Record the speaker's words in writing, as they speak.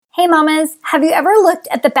Hey mamas, have you ever looked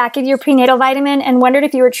at the back of your prenatal vitamin and wondered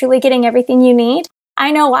if you were truly getting everything you need?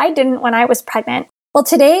 I know I didn't when I was pregnant. Well,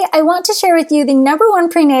 today I want to share with you the number one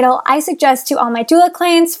prenatal I suggest to all my doula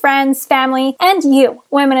clients, friends, family, and you,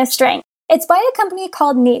 women of strength. It's by a company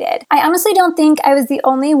called Needed. I honestly don't think I was the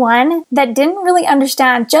only one that didn't really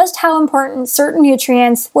understand just how important certain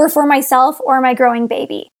nutrients were for myself or my growing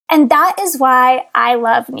baby. And that is why I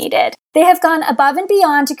love Needed. They have gone above and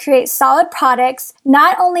beyond to create solid products,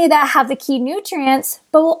 not only that have the key nutrients,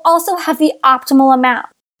 but will also have the optimal amount.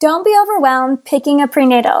 Don't be overwhelmed picking a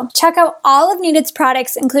prenatal. Check out all of Needed's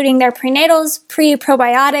products, including their prenatals,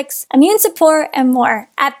 probiotics, immune support, and more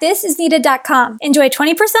at thisisneeded.com. Enjoy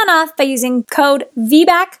 20% off by using code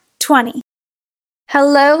VBAC20.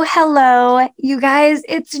 Hello, you guys.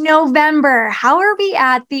 It's November. How are we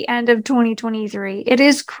at the end of 2023? It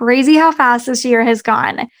is crazy how fast this year has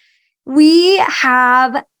gone. We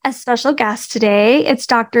have a special guest today. It's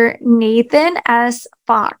Dr. Nathan S.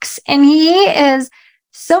 Fox, and he is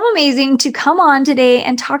so amazing to come on today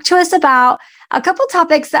and talk to us about a couple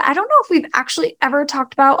topics that I don't know if we've actually ever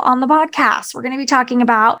talked about on the podcast. We're going to be talking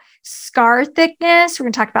about scar thickness. We're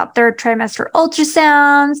going to talk about third trimester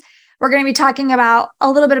ultrasounds. We're going to be talking about a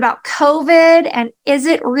little bit about COVID and is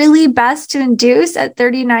it really best to induce at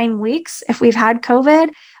 39 weeks if we've had COVID?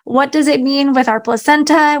 What does it mean with our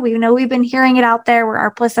placenta? We know we've been hearing it out there where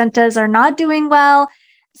our placentas are not doing well.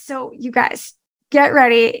 So you guys, get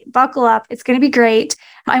ready, buckle up. It's going to be great.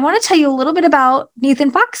 I want to tell you a little bit about Nathan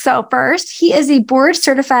Fox. So first, he is a board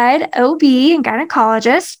certified OB and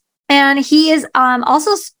gynecologist, and he is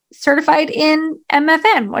also certified in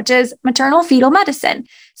MFM, which is maternal fetal medicine.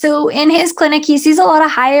 So in his clinic, he sees a lot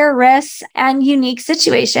of higher risks and unique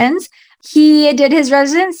situations. He did his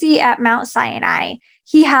residency at Mount Sinai.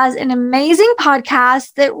 He has an amazing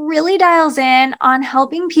podcast that really dials in on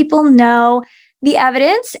helping people know the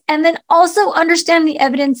evidence and then also understand the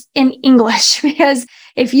evidence in English. Because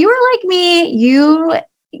if you are like me,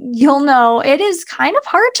 you'll know it is kind of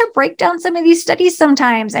hard to break down some of these studies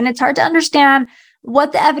sometimes, and it's hard to understand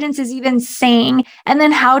what the evidence is even saying and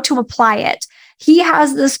then how to apply it. He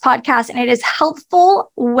has this podcast and it is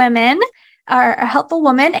helpful women, or a helpful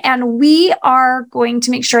woman, and we are going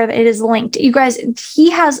to make sure that it is linked. You guys,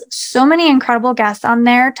 he has so many incredible guests on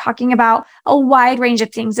there talking about a wide range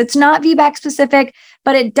of things. It's not VBAC specific,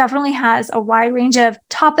 but it definitely has a wide range of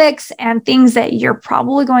topics and things that you're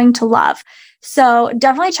probably going to love. So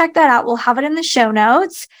definitely check that out. We'll have it in the show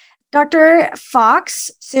notes. Dr.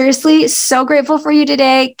 Fox, seriously, so grateful for you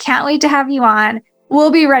today. Can't wait to have you on.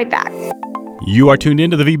 We'll be right back. You are tuned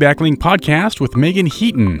into the VBAC Link podcast with Megan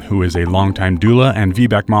Heaton, who is a longtime doula and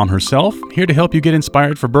VBAC mom herself, here to help you get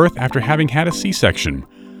inspired for birth after having had a C-section.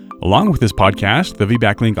 Along with this podcast, the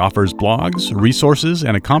VBAC Link offers blogs, resources,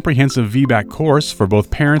 and a comprehensive VBAC course for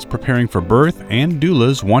both parents preparing for birth and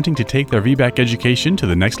doulas wanting to take their VBAC education to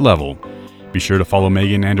the next level. Be sure to follow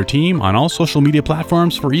Megan and her team on all social media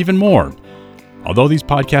platforms for even more. Although these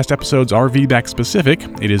podcast episodes are VBAC specific,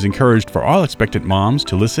 it is encouraged for all expectant moms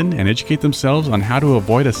to listen and educate themselves on how to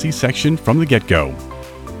avoid a C-section from the get-go.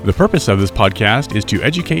 The purpose of this podcast is to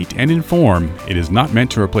educate and inform. It is not meant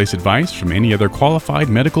to replace advice from any other qualified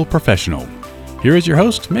medical professional. Here is your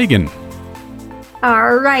host, Megan.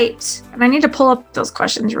 All right. And I need to pull up those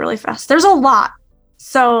questions really fast. There's a lot.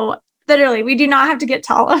 So literally, we do not have to get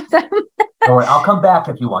to all of them. Don't worry, I'll come back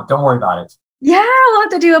if you want. Don't worry about it. Yeah, we'll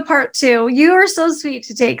have to do a part 2. You are so sweet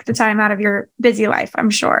to take the time out of your busy life,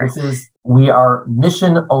 I'm sure. We are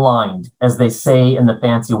mission aligned, as they say in the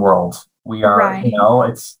fancy world. We are, right.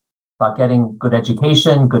 It's about getting good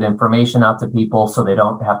education, good information out to people so they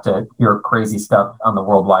don't have to hear crazy stuff on the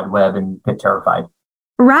World Wide Web and get terrified.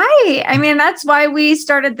 Right. I mean, that's why we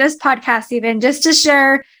started this podcast even, just to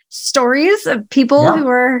share stories of people who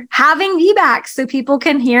are having VBACs so people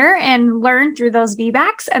can hear and learn through those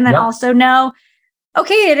VBACs and then also know,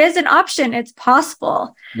 okay, it is an option. It's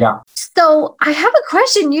possible. Yeah. So I have a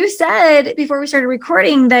question. You said before we started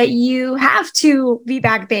recording that you have 2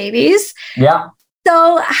 VBAC babies. Yeah.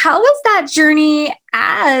 So how was that journey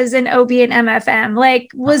as an OB and MFM?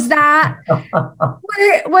 Like, was that,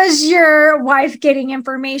 where was your wife getting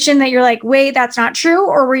information that you're like, wait, that's not true?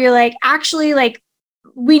 Or were you like, actually, like,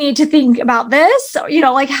 we need to think about this? So,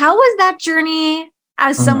 like, how was that journey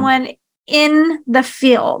as someone in the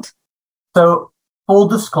field? So full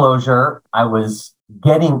disclosure, I was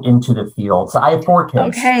getting into the field. So I have 4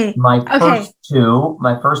 kids. Okay. My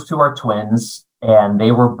first two are twins, and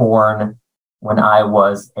they were born when I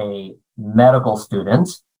was a medical student.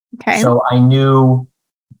 Okay. So I knew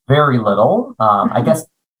very little. I guess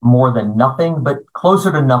more than nothing, but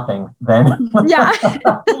closer to nothing than,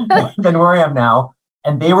 than where I am now.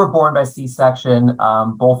 And they were born by C-section.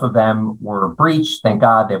 Both of them were breech. Thank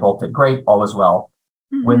God. They both did great. All was well.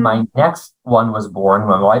 Mm-hmm. When my next one was born,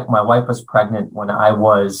 when my wife was pregnant when I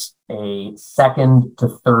was a second to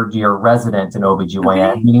third year resident in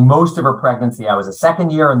OBGYN, meaning most of her pregnancy, I was a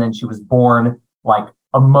second year, and then she was born like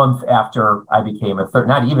a month after I became a third,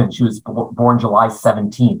 not even, she was born July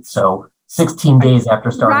 17th. So 16 days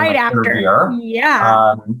after starting my third year.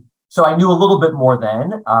 Yeah. So I knew a little bit more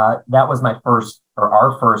then. That was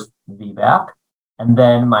our first VBAC. And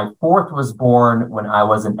then my fourth was born when I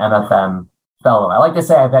was an MFM fellow. I like to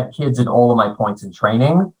say I've had kids at all of my points in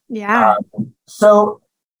training. Yeah. So,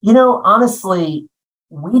 honestly,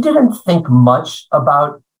 we didn't think much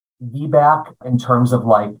about VBAC in terms of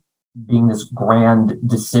like being this grand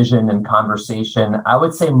decision and conversation. I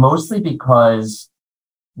would say mostly because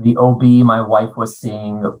the OB my wife was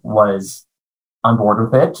seeing was on board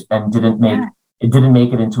with it and didn't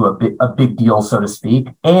make it into a big deal, so to speak.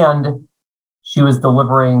 And she was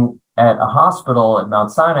delivering at a hospital at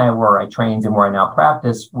Mount Sinai where I trained and where I now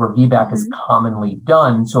practice, where VBAC is commonly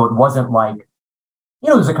done. So it wasn't like,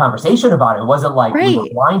 there's a conversation about it. It wasn't like we were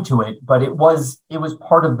blind to it, but it was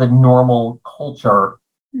part of the normal culture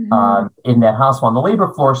in that hospital on the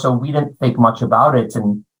labor floor. So we didn't think much about it.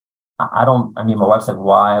 And my wife said,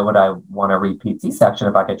 why would I want to repeat C-section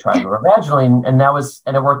if I could try to go vaginally?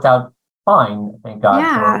 And it worked out fine, thank God,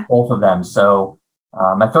 for both of them. So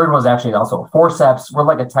my third one was actually also a forceps. We're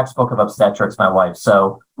like a textbook of obstetrics, my wife.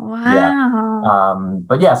 So so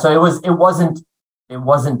it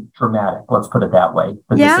wasn't dramatic. Let's put it that way.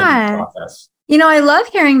 The decision process. I love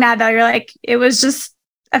hearing that though. You're like, it was just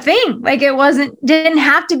a thing. Like it didn't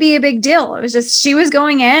have to be a big deal. It was just, she was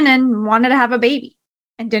going in and wanted to have a baby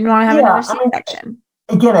and didn't want to have another C-section.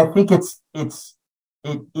 Again, I think it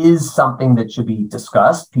is something that should be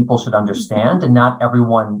discussed. People should understand, and not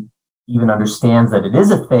everyone even understands that it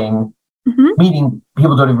is a thing. Meaning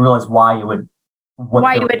people don't even realize why you would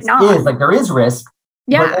not. Is like there is risk.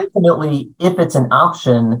 Yeah. But ultimately, if it's an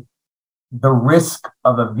option, the risk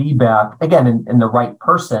of a VBAC, again, in the right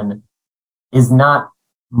person, is not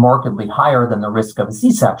markedly higher than the risk of a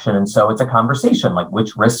C-section. And so it's a conversation, like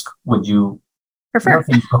which risk would you prefer?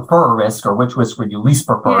 You prefer a risk, or which risk would you least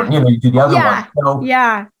prefer? You do the other one. So,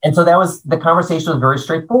 and so the conversation was very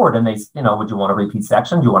straightforward. And they, would you want a repeat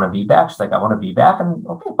section? Do you want a VBAC? She's like, I want a VBAC. And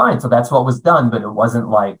okay, fine. So that's what was done. But it wasn't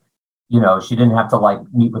like, she didn't have to like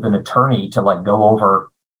meet with an attorney to like go over,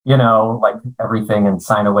 like everything and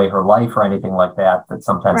sign away her life or anything like that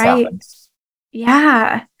sometimes happens.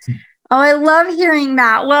 Yeah. Oh, I love hearing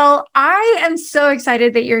that. Well, I am so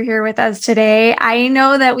excited that you're here with us today. I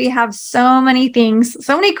know that we have so many things,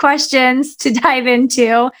 so many questions to dive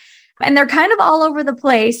into, and they're kind of all over the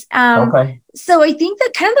place. So I think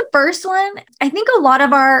that kind of the first one, I think a lot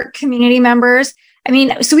of our community members,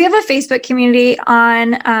 so we have a Facebook community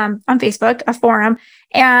on Facebook, a forum.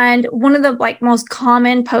 And one of the most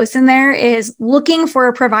common posts in there is looking for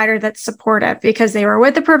a provider that's supportive, because they were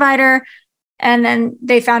with a provider and then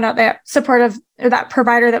they found out that that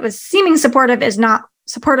provider that was seeming supportive is not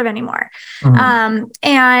supportive anymore.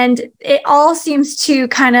 And it all seems to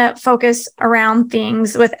kind of focus around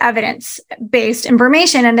things with evidence-based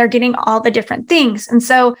information, and they're getting all the different things. And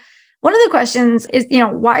so one of the questions is,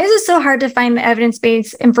 why is it so hard to find the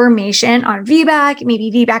evidence-based information on VBAC,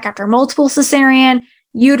 maybe VBAC after multiple cesarean,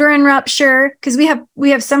 uterine rupture? Because we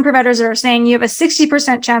have some providers that are saying you have a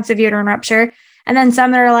 60% chance of uterine rupture, and then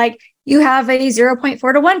some that are like, you have a 0.4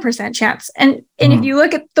 to 1% chance. And if you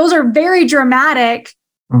look at, those are very dramatic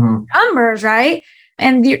numbers, right?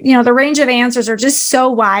 And the range of answers are just so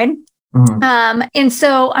wide. And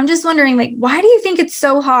so I'm just wondering, why do you think it's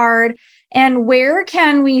so hard? And where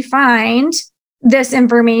can we find this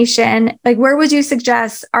information? Where would you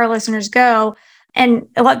suggest our listeners go? And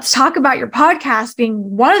let's talk about your podcast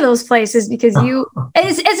being one of those places, because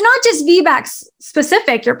it's not just VBAC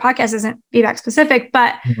specific. Your podcast isn't VBAC specific,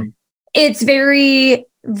 but it's very,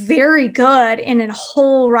 very good in a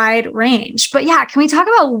whole wide range. But can we talk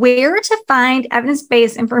about where to find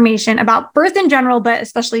evidence-based information about birth in general, but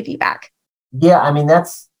especially VBAC? Yeah,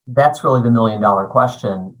 that's really the $1 million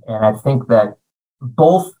question. And I think that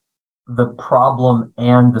both the problem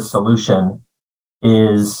and the solution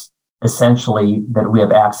is essentially that we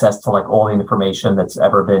have access to all the information that's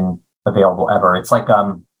ever been available ever. It's like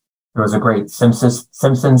there was a great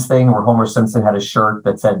Simpsons thing where Homer Simpson had a shirt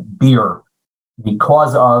that said beer, the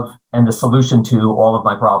cause of and the solution to all of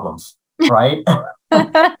my problems, right? And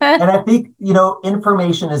I think,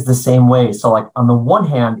 information is the same way. So on the one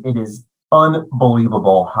hand, it is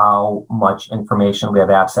unbelievable how much information we have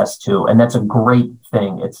access to. And that's a great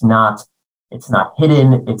thing. It's not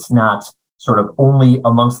hidden. It's not sort of only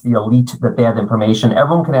amongst the elite that they have information.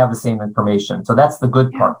 Everyone can have the same information. So that's the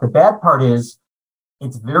good part. The bad part is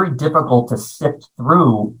it's very difficult to sift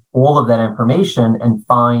through all of that information and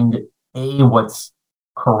find A, what's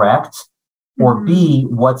correct, or B,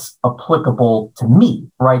 what's applicable to me,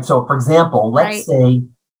 right? So for example, let's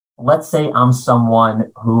say I'm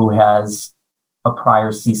someone who has a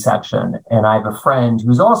prior C-section, and I have a friend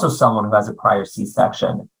who's also someone who has a prior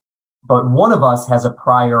C-section. But one of us has a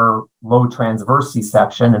prior low transverse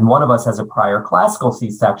C-section, and one of us has a prior classical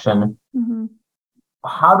C-section.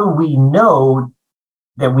 How do we know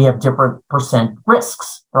that we have different percent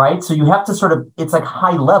risks, right? So you have to sort of, it's like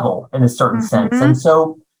high level in a certain sense. And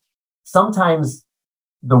so sometimes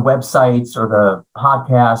the websites or the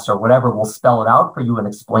podcasts or whatever will spell it out for you and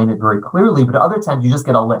explain it very clearly. But other times you just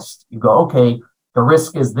get a list. You go, okay, the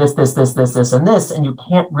risk is this, this, this, this, this, and this, and you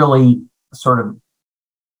can't really sort of,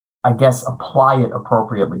 I guess, apply it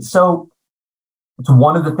appropriately. So it's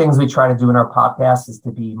one of the things we try to do in our podcast is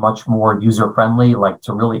to be much more user-friendly, like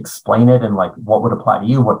to really explain it and like what would apply to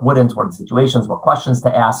you, what wouldn't, what situations, what questions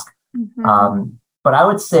to ask. But I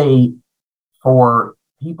would say for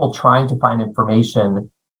people trying to find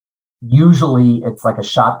information, usually it's like a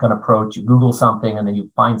shotgun approach. You Google something and then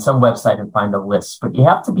you find some website and find a list. But you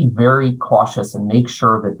have to be very cautious and make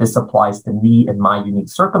sure that this applies to me and my unique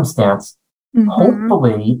circumstance.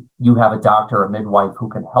 Hopefully you have a doctor or midwife who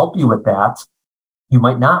can help you with that. You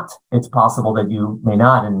might not. It's possible that you may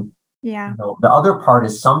not. And you know, the other part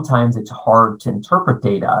is sometimes it's hard to interpret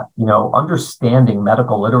data. You know, understanding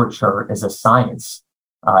medical literature is a science.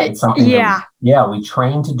 It's something we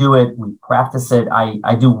train to do it. We practice it.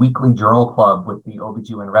 I do weekly journal club with the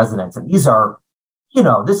OBGYN residents. And these are, you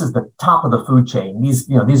know, this is the top of the food chain. These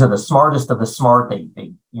are the smartest of the smart.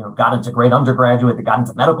 They got into great undergraduate. They got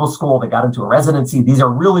into medical school. They got into a residency. These are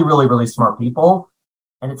really, really, really smart people.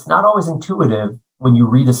 And it's not always intuitive when you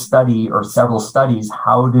read a study or several studies,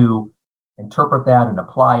 how to interpret that and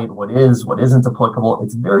apply it, what isn't applicable.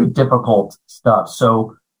 It's very difficult stuff.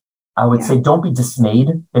 So I would say don't be dismayed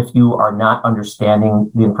if you are not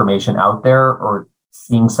understanding the information out there or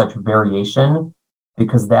seeing such variation,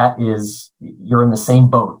 because you're in the same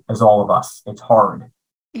boat as all of us. It's hard.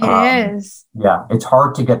 It is. Yeah, it's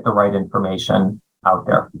hard to get the right information out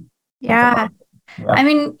there. Yeah. I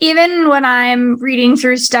mean, even when I'm reading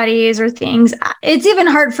through studies or things, it's even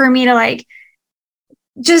hard for me to like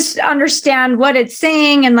just understand what it's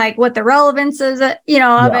saying and like what the relevance is, of it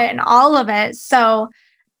and all of it. So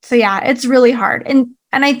yeah, it's really hard. And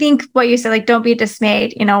I think what you said, like, don't be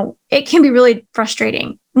dismayed. You know, it can be really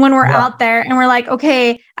frustrating when we're out there and we're like,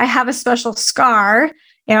 okay, I have a special scar,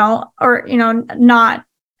 or, not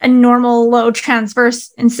a normal low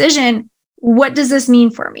transverse incision. What does this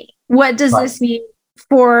mean for me? What does this mean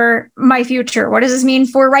for my future? What does this mean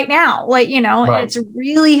for right now? Like, it's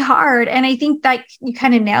really hard. And I think that you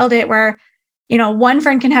kind of nailed it where, one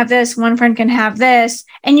friend can have this, one friend can have this,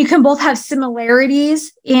 and you can both have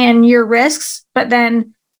similarities in your risks, but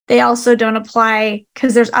then they also don't apply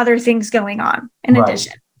because there's other things going on in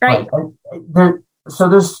addition, right? So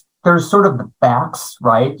there's sort of the facts,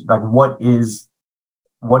 right? Like what is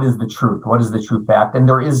the truth? What is the true fact? And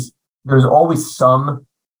there's always some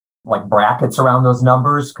like brackets around those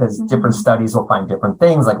numbers because different studies will find different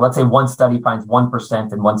things. Like let's say one study finds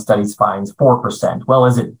 1% and one study finds 4%. Well,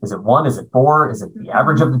 is it 1? Is it 4? Is it the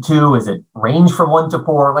average of the two? Is it range from 1 to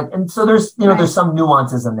 4? Like, and so there's, there's some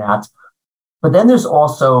nuances in that, but then there's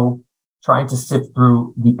also trying to sift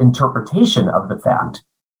through the interpretation of the fact,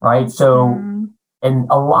 right? So, and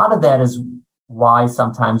a lot of that is why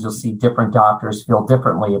sometimes you'll see different doctors feel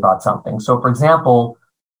differently about something. So for example,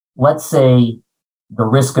 let's say the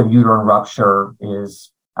risk of uterine rupture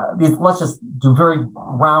is, let's just do very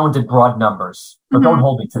rounded, broad numbers, but don't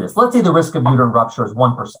hold me to this. Let's say the risk of uterine rupture is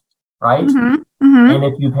 1%, right? And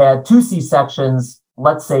if you've had 2 C-sections,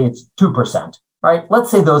 let's say it's 2%, right? Let's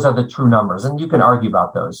say those are the true numbers, and you can argue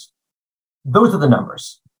about those. Those are the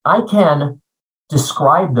numbers. I can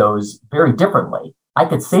describe those very differently. I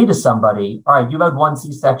could say to somebody, all right, you've had 1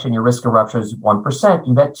 C-section, your risk of rupture is 1%.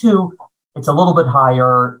 You've had 2, it's a little bit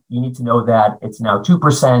higher. You need to know that it's now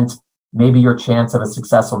 2%. Maybe your chance of a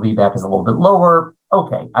successful VBAC is a little bit lower.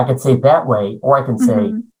 Okay, I could say it that way. Or I can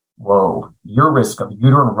say, whoa, your risk of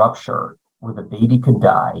uterine rupture where the baby could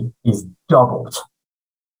die is doubled.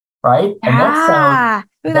 Right? And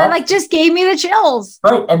that like just gave me the chills.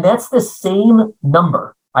 Right. And that's the same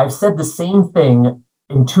number. I've said the same thing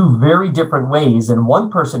in 2 very different ways. And one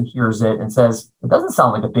person hears it and says, it doesn't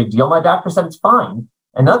sound like a big deal. My doctor said it's fine.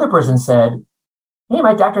 Another person said, hey,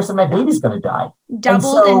 my doctor said my baby's going to die.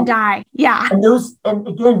 Doubled and die. Yeah. And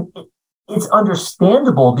again, it's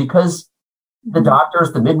understandable because the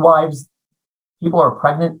doctors, the midwives, people are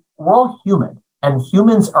pregnant. We're all human, and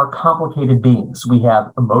humans are complicated beings. We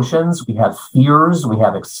have emotions, we have fears, we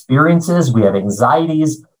have experiences, we have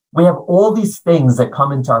anxieties. We have all these things that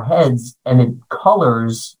come into our heads, and it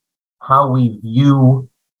colors how we view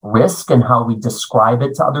risk and how we describe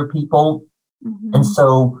it to other people. And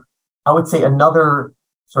so I would say another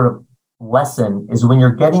sort of lesson is when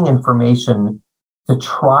you're getting information to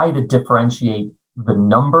try to differentiate the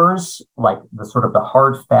numbers, like the sort of the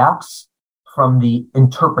hard facts, from the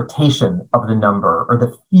interpretation of the number or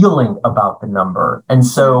the feeling about the number. And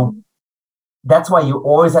so that's why you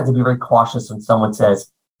always have to be very cautious when someone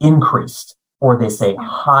says increased, or they say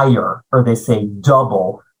higher, or they say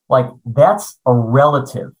double. Like, that's a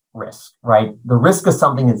relative risk, right? The risk of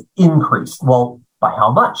something is increased. Well, by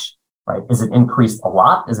how much, right? Is it increased a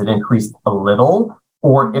lot? Is it increased a little?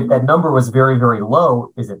 Or if that number was very, very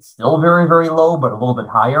low, is it still very, very low, but a little bit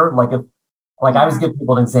higher? Like, if, like, I always give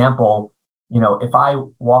people an example, if I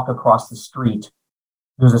walk across the street,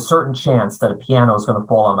 there's a certain chance that a piano is going to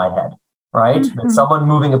fall on my head, right? That someone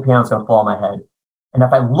moving a piano is going to fall on my head. And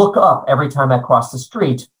if I look up every time I cross the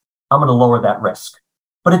street, I'm going to lower that risk.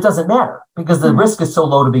 But it doesn't matter because the risk is so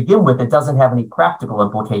low to begin with, it doesn't have any practical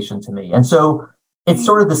implication to me. And so it's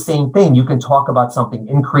sort of the same thing. You can talk about something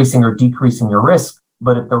increasing or decreasing your risk,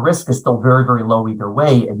 but if the risk is still very, very low either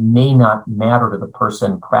way, it may not matter to the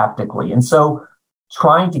person practically. And so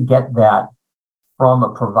trying to get that from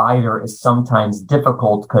a provider is sometimes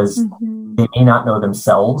difficult because they may not know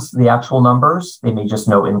themselves the actual numbers. They may just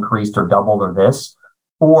know increased or doubled or this,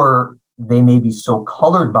 or they may be so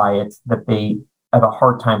colored by it that they have a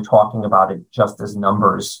hard time talking about it just as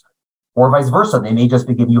numbers, or vice versa. They may just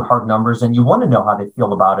be giving you hard numbers and you want to know how they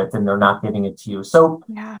feel about it and they're not giving it to you. So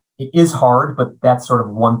it is hard, but that's sort of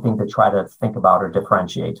one thing to try to think about or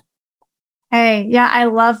differentiate. Hey, yeah, I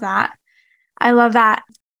love that. I love that.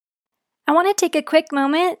 I want to take a quick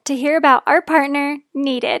moment to hear about our partner,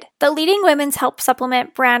 Needed, the leading women's health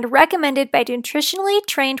supplement brand recommended by nutritionally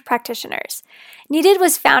trained practitioners. Needed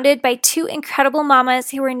was founded by two incredible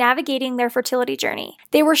mamas who were navigating their fertility journey.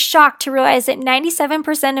 They were shocked to realize that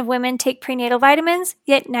 97% of women take prenatal vitamins,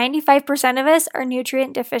 yet 95% of us are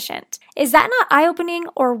nutrient deficient. Is that not eye-opening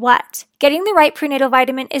or what? Getting the right prenatal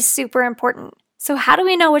vitamin is super important. So how do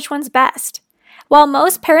we know which one's best? While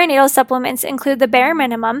most perinatal supplements include the bare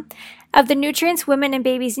minimum of the nutrients women and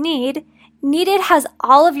babies need, Needed has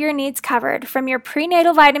all of your needs covered, from your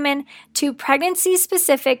prenatal vitamin to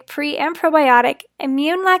pregnancy-specific pre- and probiotic,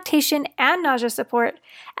 immune, lactation, and nausea support,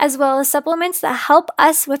 as well as supplements that help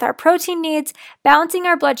us with our protein needs, balancing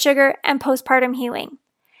our blood sugar, and postpartum healing.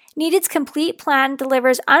 Needed's complete plan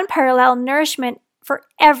delivers unparalleled nourishment for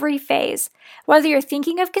every phase, whether you're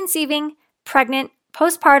thinking of conceiving, pregnant,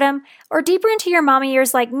 postpartum, or deeper into your mama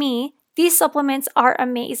years like me. These supplements are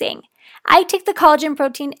amazing. I take the collagen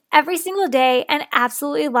protein every single day and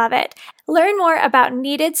absolutely love it. Learn more about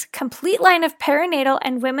Needed's complete line of perinatal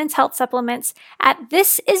and women's health supplements at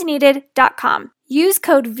thisisneeded.com. Use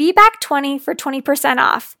code VBAC20 for 20%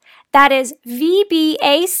 off. That is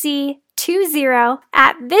VBAC20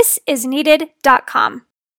 at thisisneeded.com.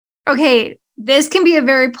 Okay, this can be a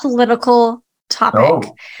very political topic. Oh,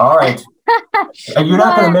 all right. And you're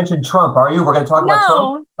not going to mention Trump, are you? We're going to talk about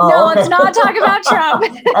Trump? No, let's not talk about Trump.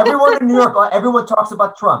 Everyone in New York, everyone talks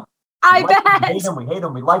about Trump. I bet. We hate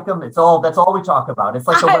him, we like him. That's all we talk about. It's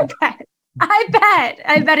like I bet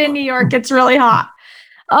in New York it's really hot.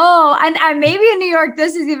 Oh, and maybe in New York,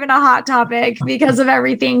 this is even a hot topic because of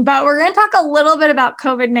everything, but we're going to talk a little bit about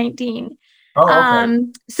COVID-19. Oh, okay.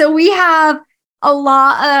 So we have a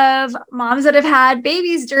lot of moms that have had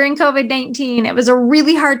babies during COVID-19. It was a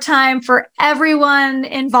really hard time for everyone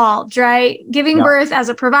involved, right? Giving birth as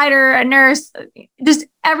a provider, a nurse, just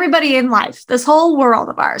everybody in life, this whole world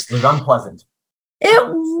of ours. It was unpleasant.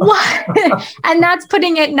 It was, and that's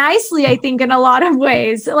putting it nicely, I think, in a lot of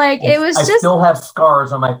ways. Like, it was I still have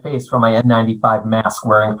scars on my face from my N95 mask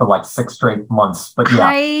wearing for like 6 straight months. But yeah,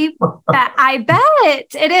 I bet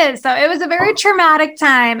it is. So it was a very traumatic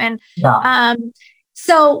time, and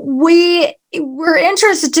so we were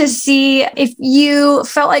interested to see if you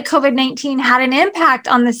felt like COVID-19 had an impact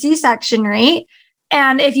on the C-section rate,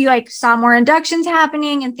 and if you saw more inductions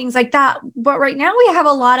happening and things like that. But right now we have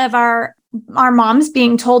a lot of our moms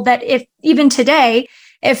being told that if even today,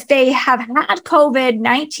 if they have had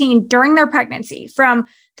COVID-19 during their pregnancy, from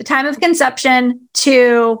the time of conception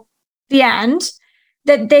to the end,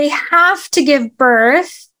 that they have to give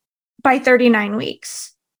birth by 39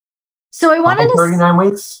 weeks. So I wanted to 39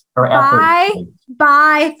 weeks or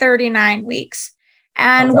by 39 weeks.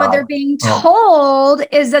 And what they're being told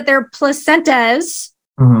is that their placentas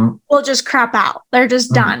will just crap out. They're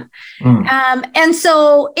just done. Mm-hmm. And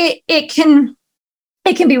so it can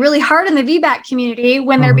be really hard in the VBAC community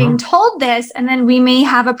when they're being told this, and then we may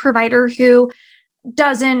have a provider who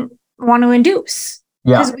doesn't want to induce.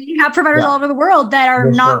 Because we have providers all over the world that are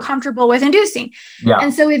not comfortable with inducing.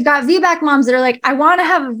 And so we've got VBAC moms that are like, I want to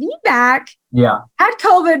have a VBAC. Had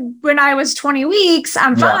COVID when I was 20 weeks.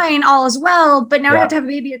 I'm fine. All is well. But now I have to have a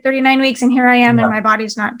baby at 39 weeks. And here I am and my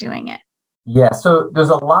body's not doing it. Yeah. So there's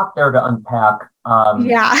a lot there to unpack.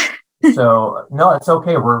 So no, it's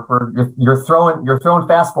okay. You're throwing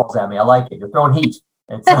fastballs at me. I like it. You're throwing heat.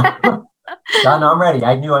 It's no, I'm ready.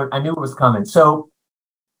 I knew it was coming. So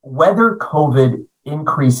whether COVID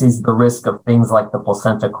increases the risk of things like the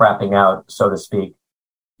placenta crapping out, so to speak,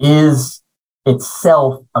 is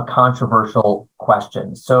itself a controversial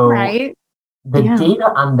question. So the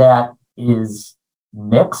data on that is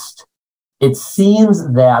mixed. It seems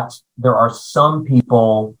that there are some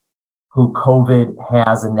people who COVID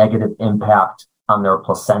has a negative impact on their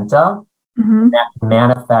placenta. That can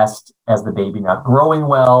manifest as the baby not growing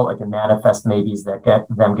well. It can manifest maybe as that get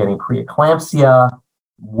them getting preeclampsia.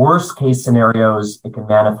 Worst case scenarios, it can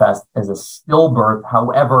manifest as a stillbirth.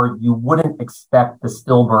 However, you wouldn't expect the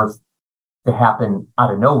stillbirth to happen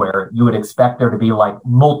out of nowhere. You would expect there to be like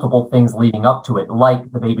multiple things leading up to it,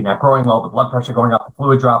 like the baby not growing well, the blood pressure going up, the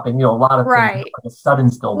fluid dropping, a lot of things, like a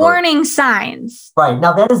sudden stillbirth. Warning signs. Right.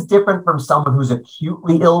 Now, that is different from someone who's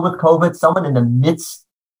acutely ill with COVID, someone in the midst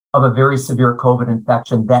of a very severe COVID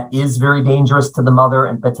infection that is very dangerous to the mother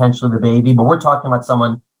and potentially the baby. But we're talking about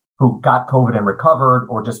someone who got COVID and recovered,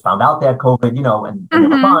 or just found out they had COVID, and they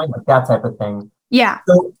were fine, like that type of thing.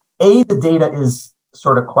 So A, the data is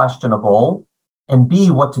sort of questionable, and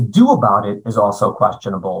B, what to do about it is also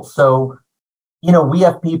questionable. So, we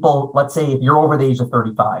have people, let's say if you're over the age of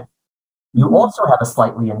 35, you also have a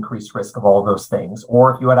slightly increased risk of all those things.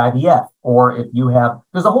 Or if you had IVF, or if you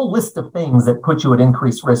there's a whole list of things that put you at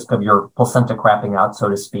increased risk of your placenta crapping out, so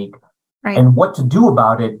to speak. And what to do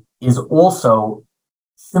about it is also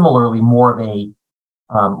similarly more of a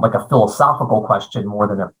like a philosophical question more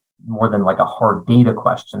than like a hard data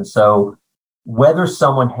question. So whether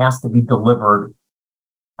someone has to be delivered,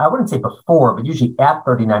 I wouldn't say before, but usually at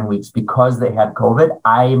 39 weeks because they had COVID,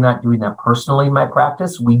 I am not doing that personally in my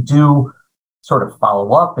practice. We do sort of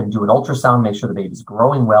follow up and do an ultrasound, make sure the baby's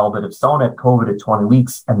growing well. But if someone had COVID at 20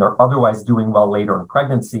 weeks and they're otherwise doing well later in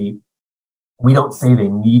pregnancy, we don't say they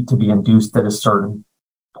need to be induced at a certain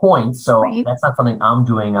point. So that's not something I'm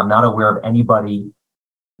doing. I'm not aware of anybody,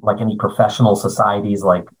 like any professional societies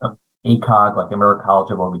like ACOG, like American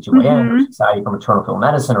College of OBGYN, or Society for Maternal Fetal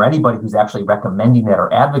Medicine, or anybody who's actually recommending that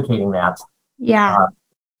or advocating that.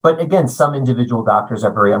 But again, some individual doctors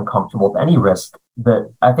are very uncomfortable with any risk.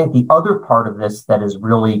 But I think the other part of this that is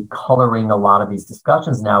really coloring a lot of these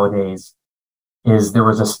discussions nowadays is there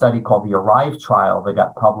was a study called the ARRIVE trial that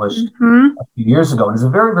got published a few years ago. And it's a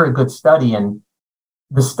very, very good study. And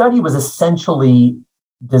the study was essentially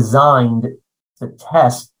designed to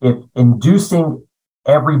test if inducing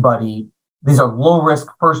everybody, these are low risk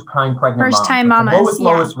first time pregnant moms,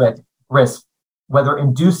 lowest risk, whether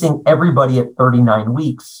inducing everybody at 39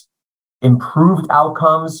 weeks improved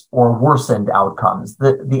outcomes or worsened outcomes.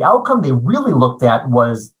 The outcome they really looked at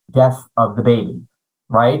was death of the baby,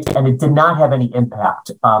 right? And it did not have any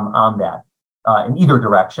impact on that in either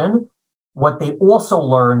direction. What they also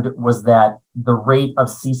learned was that the rate of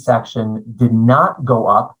C-section did not go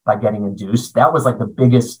up by getting induced. That was like the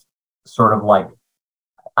biggest sort of like,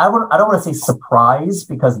 I don't want to say surprise,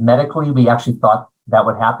 because medically we actually thought that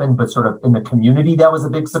would happen, but sort of in the community, that was a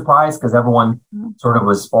big surprise because everyone sort of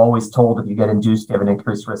was always told if you get induced, you have an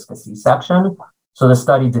increased risk of C-section. So the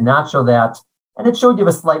study did not show that. And it showed you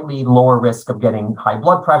a slightly lower risk of getting high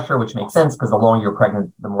blood pressure, which makes sense because the longer you're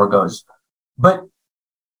pregnant, the more it goes. But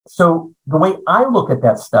so the way I look at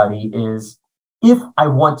that study is if I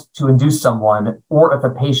want to induce someone, or if a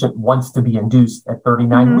patient wants to be induced at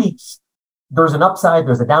 39 weeks, there's an upside,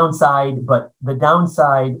 there's a downside, but the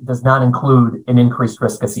downside does not include an increased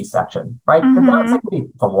risk of C-section, right? The downside could be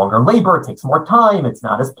it's a longer labor, it takes more time, it's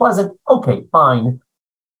not as pleasant. Okay, fine.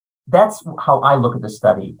 That's how I look at the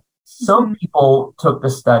study. Some people took the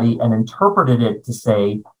study and interpreted it to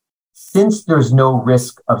say, since there's no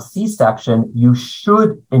risk of C-section, you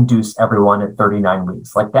should induce everyone at 39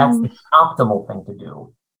 weeks. Like that's the optimal thing to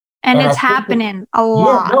do. And it's happening a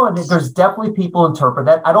lot. Yeah, no, there's definitely people interpret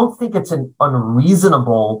that. I don't think it's an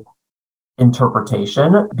unreasonable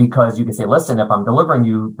interpretation, because you can say, listen, if I'm delivering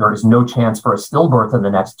you, there is no chance for a stillbirth in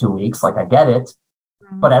the next 2 weeks. Like I get it,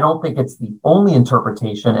 but I don't think it's the only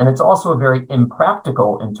interpretation. And it's also a very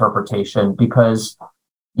impractical interpretation, because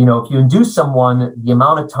if you induce someone, the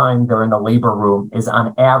amount of time they're in the labor room is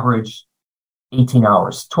on average 18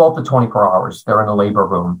 hours, 12 to 24 hours. They're in the labor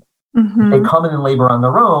room. If they come in and labor on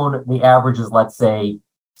their own, the average is, let's say,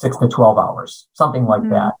 6 to 12 hours, something like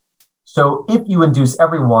that. So if you induce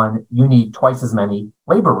everyone, you need twice as many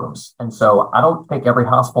labor rooms. And so I don't think every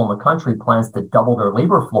hospital in the country plans to double their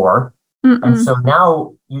labor floor. And so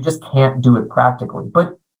now you just can't do it practically.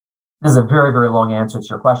 But this is a very, very long answer to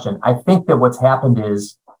your question. I think that what's happened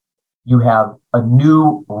is you have a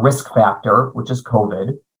new risk factor, which is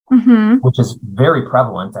COVID, which is very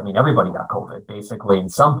prevalent. I mean, everybody got COVID basically in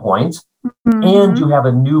some point. And you have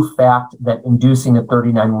a new fact that inducing at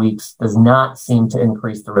 39 weeks does not seem to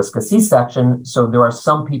increase the risk of C-section. So there are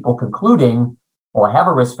some people concluding, well, I have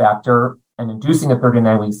a risk factor and inducing at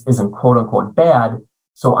 39 weeks isn't quote unquote bad.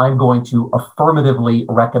 So I'm going to affirmatively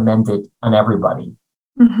recommend it on everybody.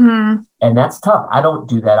 And that's tough. I don't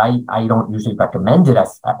do that. I don't usually recommend it.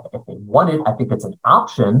 If they want it, I think it's an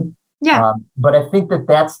option. Yeah. But I think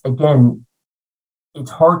that's, again,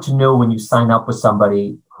 it's hard to know when you sign up with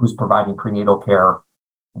somebody who's providing prenatal care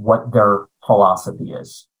what their philosophy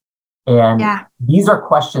is. And these are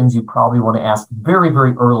questions you probably want to ask very,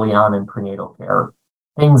 very early on in prenatal care.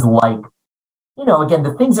 Things like, again,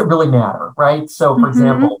 the things that really matter, right? So, for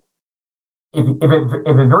example, if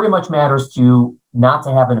it very much matters to you not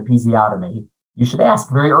to have an episiotomy, you should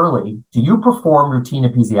ask very early, do you perform routine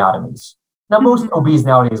episiotomies? Now, most OBs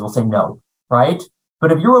nowadays will say no, right?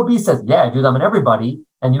 But if your OB says, yeah, I do them on everybody,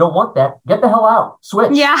 and you don't want that, get the hell out,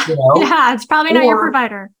 switch. Yeah, it's probably not your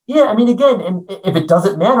provider. Yeah, I mean, again, and if it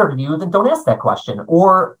doesn't matter to you, then don't ask that question.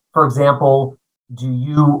 Or, for example, do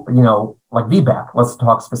you, like VBAC, let's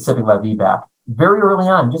talk specifically about VBAC. Very early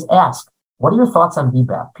on, just ask, what are your thoughts on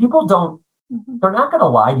VBAC? People don't, they're not going to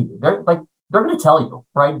lie to you. They're going to tell you,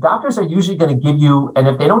 right? Doctors are usually going to give you, and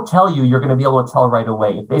if they don't tell you, you're going to be able to tell right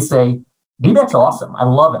away. If they say, VBAC's awesome. I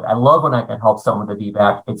love it. I love when I can help someone with a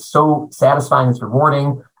VBAC. It's so satisfying. It's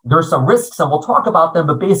rewarding. There's some risks and we'll talk about them,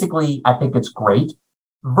 but basically I think it's great.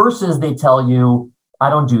 Versus they tell you, I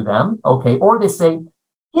don't do them. Okay. Or they say,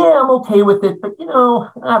 yeah, I'm okay with it, but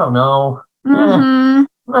I don't know.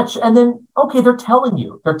 Much. And then, okay, they're telling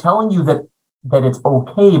you that it's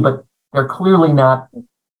okay, but they're clearly not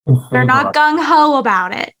in favor. They're not gung-ho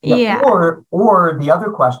about it. Yeah. Or the other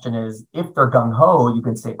question is, if they're gung-ho, you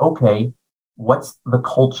can say, okay, what's the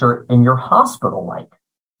culture in your hospital like?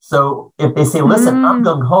 So if they say, listen, I'm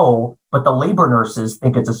gung-ho, but the labor nurses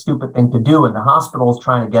think it's a stupid thing to do, and the hospital is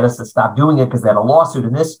trying to get us to stop doing it because they had a lawsuit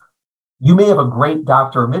in this, you may have a great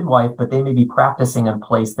doctor or midwife, but they may be practicing in a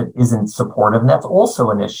place that isn't supportive, and that's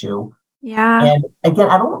also an issue. Yeah. And again,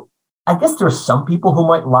 I guess there's some people who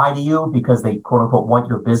might lie to you because they quote unquote want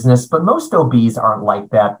your business, but most OBs aren't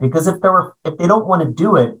like that, because if they don't want to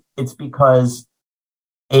do it, it's because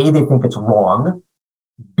A, they think it's wrong.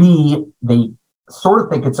 B, they sort of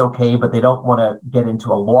think it's okay, but they don't want to get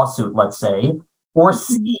into a lawsuit, let's say. Or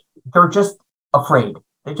C, they're just afraid.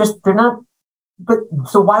 They're not, but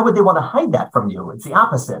so why would they want to hide that from you? It's the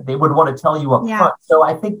opposite. They would want to tell you up front. So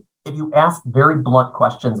I think if you ask very blunt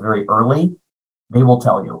questions very early, they will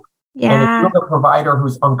tell you. Yeah. And if you have a provider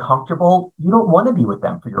who's uncomfortable, you don't want to be with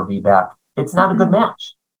them for your VBAC. It's not a good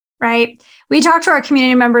match. Right. We talk to our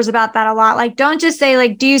community members about that a lot. Like, don't just say,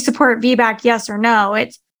 like, do you support VBAC? Yes or no.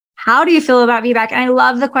 It's, how do you feel about VBAC? And I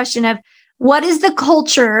love the question of, what is the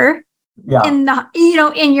culture in the,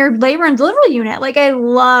 in your labor and delivery unit? Like, I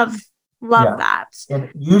love that.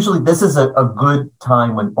 And usually this is a good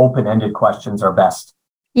time when open-ended questions are best.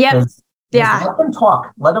 Yep. Yeah. Let them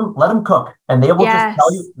talk. Let them cook, and they will just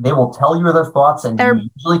tell you. They will tell you their thoughts, and you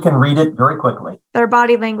usually can read it very quickly. Their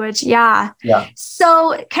body language, yeah.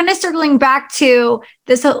 So, kind of circling back to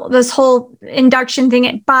this whole induction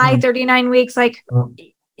thing by 39 weeks, like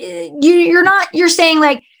you're saying,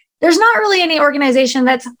 like, there's not really any organization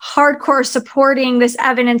that's hardcore supporting this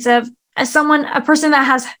evidence of a person that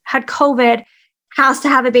has had COVID has to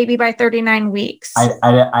have a baby by 39 weeks.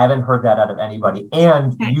 I haven't heard that out of anybody.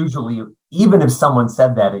 And usually, even if someone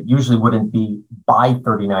said that, it usually wouldn't be by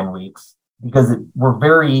 39 weeks, because we're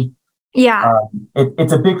very,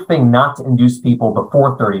 it's a big thing not to induce people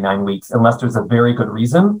before 39 weeks unless there's a very good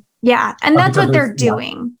reason. Yeah. And that's what they're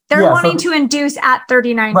doing. They're wanting to induce at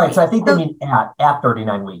 39 weeks. Right. So I think they mean at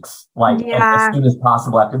 39 weeks, like as soon as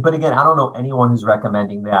possible after. But again, I don't know anyone who's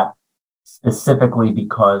recommending that specifically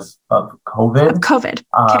because of COVID.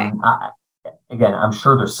 Again, I'm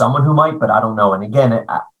sure there's someone who might, but I don't know. And again,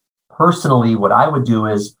 personally, what I would do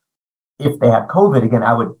is, if they have COVID, again,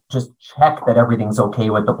 I would just check that everything's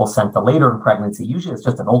okay with the placenta later in pregnancy. Usually it's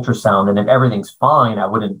just an ultrasound. And if everything's fine, I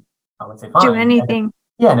would say fine. Do anything.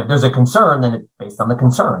 Yeah, and if there's a concern, then it's based on the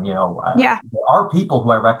concern. There are people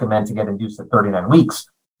who I recommend to get induced at 39 weeks,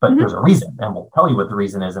 but there's a reason, and we'll tell you what the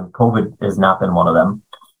reason is, and COVID has not been one of them.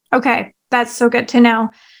 Okay, that's so good to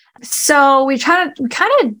know. So we kind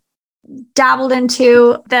of dabbled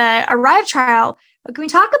into the Arrive trial. But can we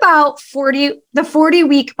talk about the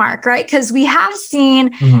 40-week mark, right? Because we have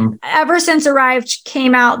seen ever since Arrive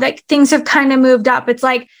came out that things have kind of moved up. It's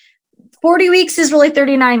like 40 weeks is really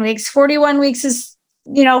 39 weeks. 41 weeks is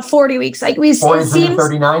 40 weeks. Like we see, it seems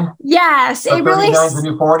 39. Yes, so it really 39 is the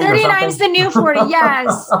new 40. 39 is the new 40.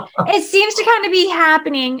 Yes, it seems to kind of be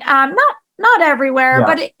happening. Not everywhere,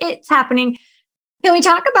 but it's happening. Can we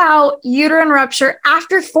talk about uterine rupture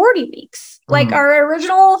after 40 weeks? Like our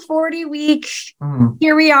original 40-week,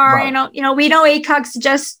 here we are, right. We know ACOG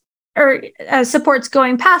suggests or supports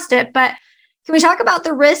going past it, but can we talk about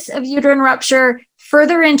the risks of uterine rupture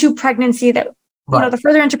further into pregnancy the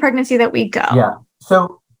further into pregnancy that we go? Yeah.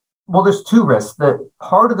 So, there's two risks.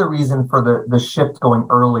 Part of the reason for the shift going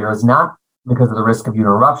earlier is not because of the risk of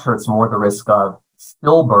uterine rupture. It's more the risk of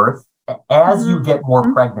stillbirth. As you get more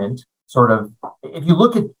pregnant, sort of, if you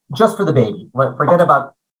look at just for the baby, forget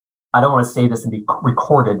about, I don't want to say this and be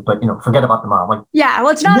recorded, but forget about the mom.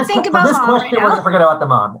 Let's not think about this mom question. right now. Forget about the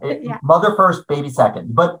mom. Mother first, baby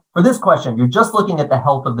second. But for this question, you're just looking at the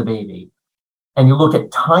health of the baby, and you look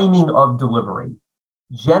at timing of delivery.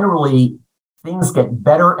 Generally, things get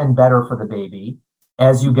better and better for the baby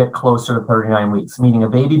as you get closer to 39 weeks. Meaning, a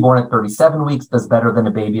baby born at 37 weeks does better than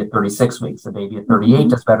a baby at 36 weeks. A baby at 38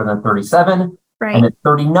 does better than 37. Right. And at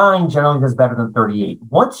 39, generally does better than 38.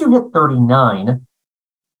 Once you hit 39,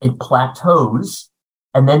 it plateaus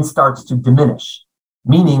and then starts to diminish,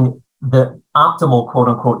 meaning the optimal quote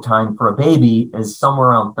unquote time for a baby is somewhere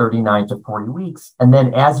around 39 to 40 weeks. And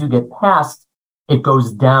then as you get past, it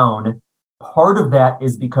goes down. Part of that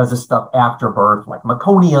is because of stuff after birth, like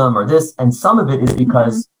meconium or this. And some of it is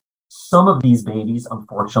because some of these babies,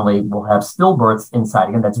 unfortunately, will have stillbirths inside.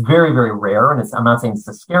 Again, that's very, very rare. And I'm not saying it's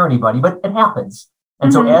to scare anybody, but it happens.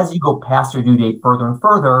 And so as you go past your due date further and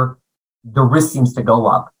further, the risk seems to go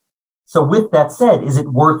up. So with that said, is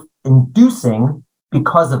it worth inducing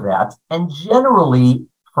because of that? And generally,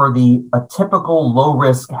 for a typical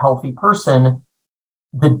low-risk, healthy person,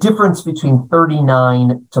 the difference between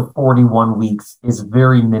 39 to 41 weeks is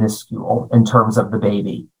very minuscule in terms of the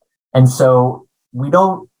baby. And so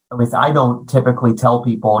at least I don't typically tell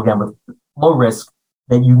people, again, with low risk,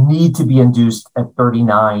 that you need to be induced at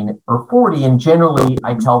 39 or 40. And generally,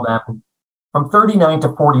 I tell them from 39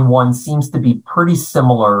 to 41 seems to be pretty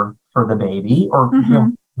similar for the baby, or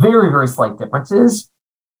very, very slight differences.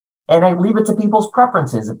 And I leave it to people's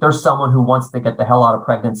preferences. If there's someone who wants to get the hell out of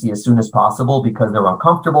pregnancy as soon as possible because they're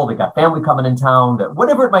uncomfortable, they got family coming in town,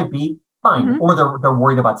 whatever it might be, fine. Or they're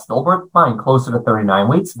worried about stillbirth, fine, closer to 39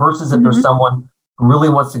 weeks. Versus if there's someone who really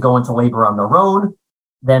wants to go into labor on their own,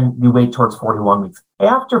 then you wait towards 41 weeks.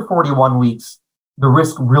 After 41 weeks, the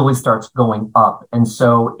risk really starts going up. And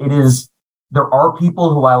so there are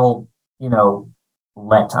people who I will,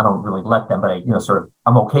 I don't really let them, but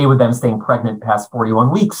I'm okay with them staying pregnant past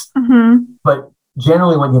 41 weeks. But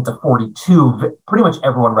generally when you get to 42, pretty much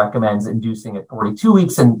everyone recommends inducing at 42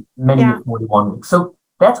 weeks and many at 41 weeks. So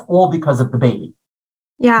that's all because of the baby.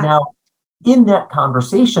 Yeah. Now, in that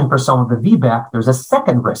conversation for some of the VBAC, there's a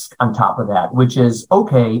second risk on top of that, which is,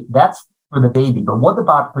 okay, that's for the baby, but what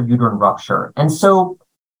about for uterine rupture? And so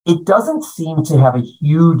it doesn't seem to have a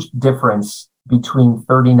huge difference between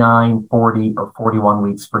 39, 40, or 41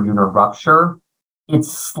 weeks for uterine rupture.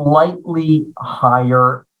 It's slightly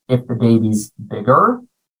higher if the baby's bigger,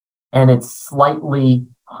 and it's slightly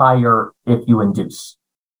higher if you induce.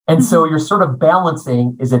 And so you're sort of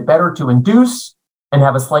balancing, is it better to induce and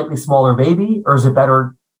have a slightly smaller baby, or is it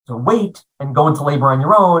better to wait and go into labor on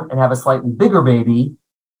your own and have a slightly bigger baby?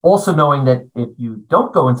 Also knowing that if you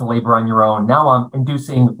don't go into labor on your own, now I'm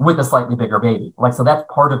inducing with a slightly bigger baby. So that's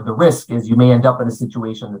part of the risk, is you may end up in a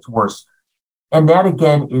situation that's worse. And that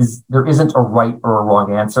again there isn't a right or a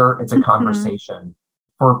wrong answer. It's a conversation.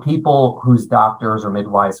 For people whose doctors or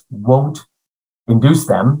midwives won't induce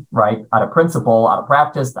them, right, out of principle, out of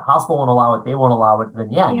practice, the hospital won't allow it, they won't allow it, then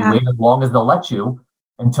you wait as long as they'll let you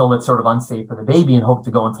until it's sort of unsafe for the baby and hope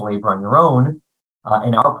to go into labor on your own.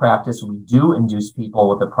 In our practice, we do induce people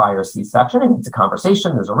with a prior C-section, and it's a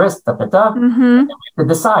conversation, there's a risk, And then we have to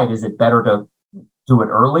decide, is it better to do it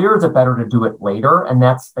earlier? Is it better to do it later? And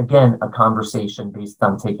that's, again, a conversation based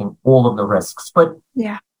on taking all of the risks. But,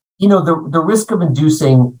 the risk of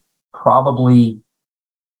inducing probably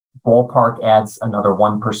ballpark adds another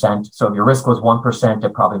 1%. So if your risk was 1%,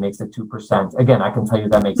 it probably makes it 2%. Again, I can tell you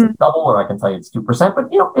that makes it double, or I can tell you it's 2%, but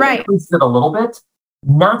it increases it a little bit.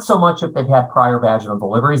 Not so much if they've had prior vaginal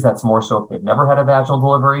deliveries. That's more so if they've never had a vaginal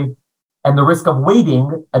delivery. And the risk of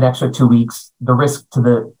waiting an extra 2 weeks, the risk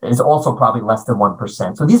is also probably less than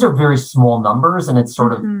 1%. So these are very small numbers, and it's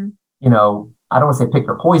sort of, I don't want to say pick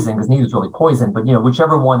your poison because neither is really poison, but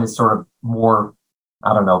whichever one is sort of more,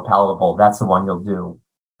 palatable, that's the one you'll do.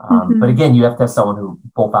 But again, you have to have someone who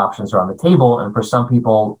both options are on the table. And for some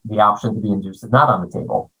people, the option to be induced is not on the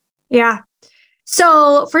table. Yeah.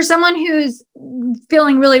 So for someone who's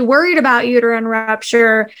feeling really worried about uterine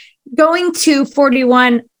rupture, going to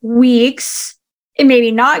 41 weeks and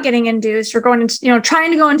maybe not getting induced or going into,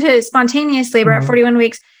 trying to go into spontaneous labor at 41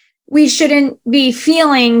 weeks, we shouldn't be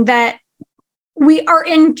feeling that we are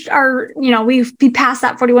we've be past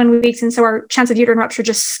that 41 weeks. And so our chance of uterine rupture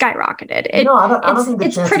just skyrocketed. I don't think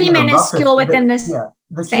it's pretty minuscule within this. Yeah.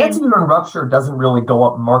 The chance of uterine rupture doesn't really go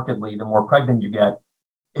up markedly the more pregnant you get.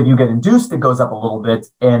 If you get induced, it goes up a little bit,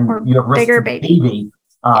 and you have risk to baby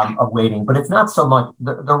of waiting. But it's not so much.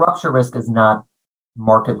 The rupture risk is not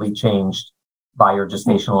markedly changed by your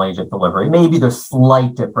gestational age at delivery. Maybe there's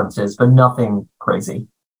slight differences, but nothing crazy.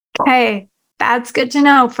 Hey, that's good to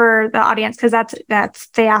know for the audience, because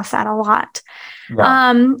they ask that a lot.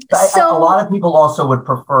 Yeah. So a lot of people also would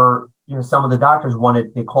prefer. Some of the doctors want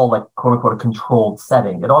it. They call quote unquote a controlled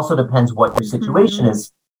setting. It also depends what your situation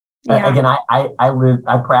is. Yeah. Again,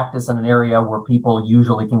 I practice in an area where people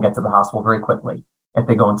usually can get to the hospital very quickly if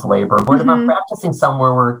they go into labor. But if I'm practicing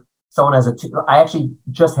somewhere where someone has I actually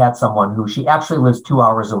just had someone who she actually lives 2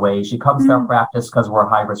 hours away. She comes to our practice because we're a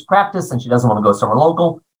high risk practice and she doesn't want to go somewhere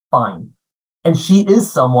local. Fine. And she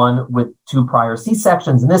is someone with 2 prior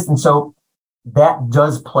C-sections and so that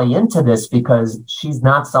does play into this because she's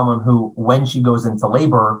not someone who, when she goes into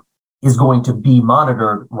labor, is going to be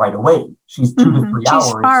monitored right away. She's 2 to 3 hours.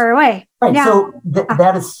 She's far away. Right. Yeah. So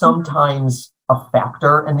that is sometimes a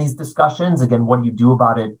factor in these discussions. Again, what you do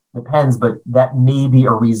about it depends, but that may be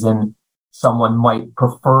a reason someone might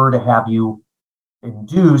prefer to have you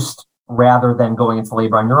induced rather than going into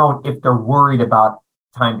labor on your own if they're worried about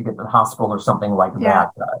time to get to the hospital or something like that.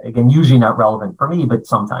 Again, usually not relevant for me, but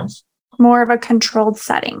sometimes. More of a controlled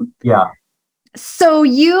setting. Yeah. So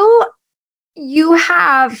you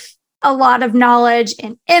have a lot of knowledge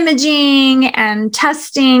in imaging and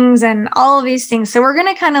testings and all of these things. So we're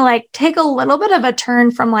going to kind of take a little bit of a turn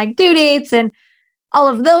from due dates and all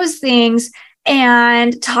of those things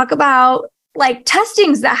and talk about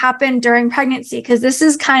testings that happen during pregnancy, because this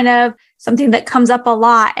is kind of something that comes up a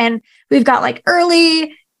lot. And we've got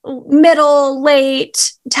early, middle,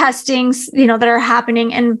 late testings, that are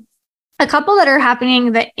happening. And a couple that are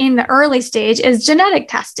happening that in the early stage is genetic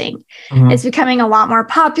testing. It's becoming a lot more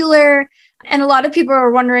popular. And a lot of people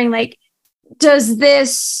are wondering, does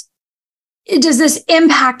this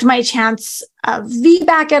impact my chance of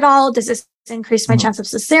VBAC at all? Does this increase my chance of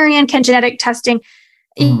cesarean? Can genetic testing,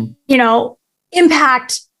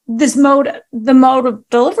 impact the mode of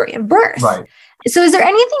delivery of birth? Right. So is there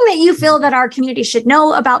anything that you feel that our community should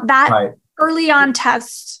know about that early on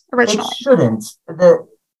test originally? It shouldn't.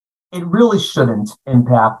 It really shouldn't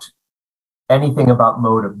impact anything about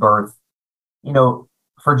mode of birth.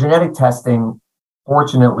 For genetic testing,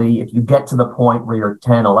 fortunately, if you get to the point where you're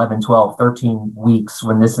 10, 11, 12, 13 weeks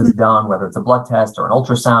when this is done, whether it's a blood test or an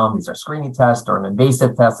ultrasound, these are screening tests or an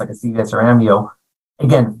invasive test like a CVS or amnio.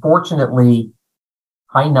 Again, fortunately,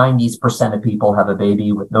 high 90% of people have a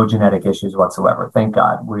baby with no genetic issues whatsoever. Thank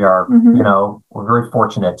God. We are, we're very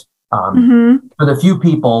fortunate. For the few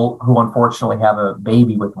people who unfortunately have a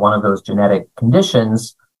baby with one of those genetic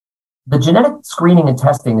conditions, the genetic screening and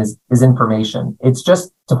testing is information. It's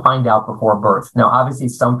just to find out before birth. Now, obviously,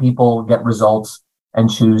 some people get results and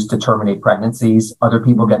choose to terminate pregnancies. Other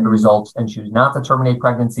people get the results and choose not to terminate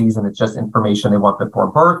pregnancies, and it's just information they want before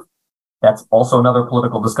birth. That's also another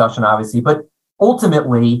political discussion, obviously. But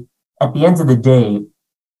ultimately, at the end of the day,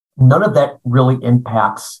 none of that really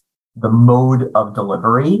impacts the mode of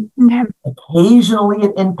delivery. Occasionally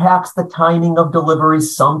it impacts the timing of delivery.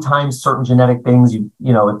 Sometimes certain genetic things, if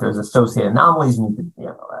there's associated anomalies,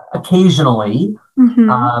 occasionally.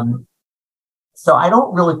 So I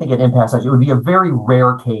don't really think it impacts us. It would be a very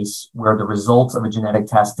rare case where the results of a genetic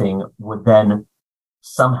testing would then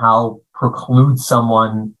somehow preclude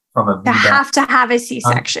someone from a VBAC. To have to have a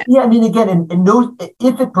C-section. Again,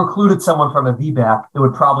 if it precluded someone from a VBAC, it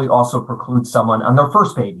would probably also preclude someone on their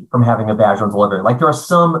first baby from having a vaginal delivery. There are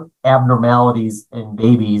some abnormalities in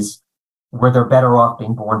babies where they're better off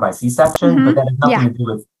being born by C-section, but that has nothing to do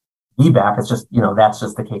with VBAC. It's just, that's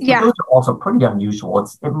just the case. But those are also pretty unusual.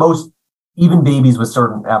 Even babies with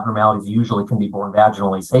certain abnormalities usually can be born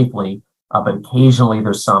vaginally safely, but occasionally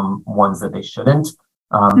there's some ones that they shouldn't.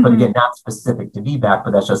 But again, not specific to VBAC,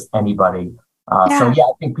 but that's just anybody. So yeah,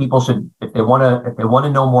 I think people should, if they want to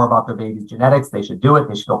know more about their baby's genetics, they should do it.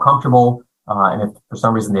 They should feel comfortable. And if for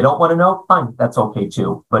some reason they don't want to know, fine, that's okay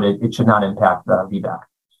too. But it should not impact VBAC.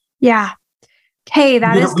 Yeah. Okay,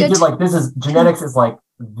 that is good. Genetics is like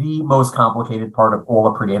the most complicated part of all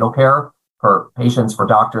of prenatal care for patients, for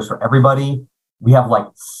doctors, for everybody. We have like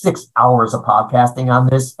 6 hours of podcasting on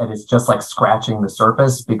this, and it's just like scratching the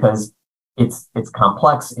surface because it's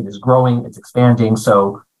complex, it is growing, it's expanding.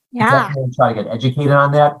 So definitely try to get educated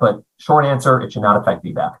on that. But short answer, it should not affect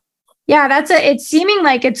VBAC. Yeah, it's seeming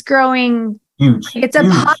like it's growing huge. It's a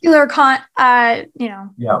popular topic. We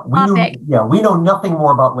know nothing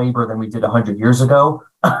more about labor than we did 100 years ago.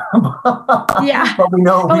 But we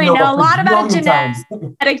know a lot about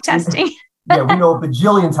genetic testing. Yeah, we know a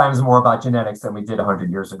bajillion times more about genetics than we did 100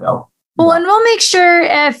 years ago. Well, and we'll make sure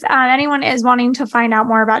if anyone is wanting to find out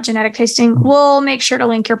more about genetic testing, we'll make sure to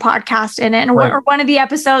link your podcast in it or one of the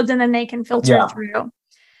episodes, and then they can filter through.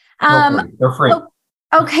 They're free.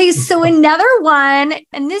 Okay, so another one,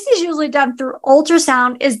 and this is usually done through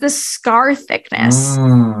ultrasound, is the scar thickness.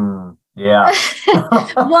 Yeah.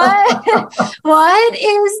 What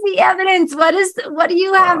is the evidence? What do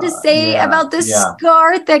you have to say about the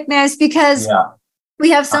scar thickness? Because we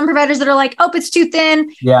have some providers that are like, oh, it's too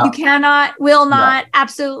thin. Yeah. You cannot, will not,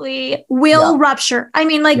 absolutely will rupture. I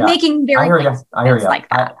mean, making very I hear you. Like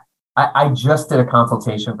that. I just did a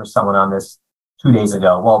consultation for someone on this 2 days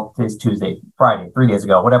ago. Well, today's Tuesday, Friday, 3 days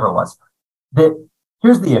ago, whatever it was.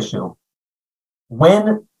 Here's the issue.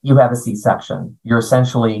 When you have a C-section, you're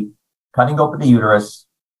essentially cutting open the uterus,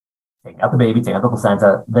 taking out the baby, taking out the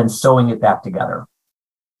placenta, then sewing it back together.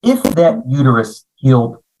 If that uterus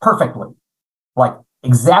healed perfectly, like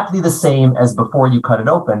exactly the same as before you cut it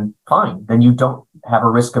open, fine. Then you don't have a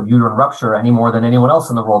risk of uterine rupture any more than anyone else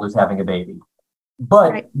in the world who's having a baby.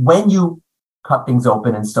 But when you cut things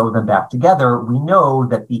open and sew them back together, we know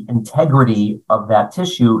that the integrity of that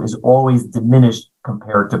tissue is always diminished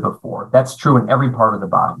compared to before. That's true in every part of the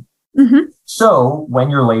body. Mm-hmm. So when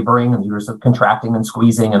you're laboring and you're contracting and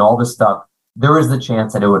squeezing and all this stuff, there is the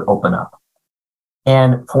chance that it would open up.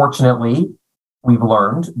 And fortunately, we've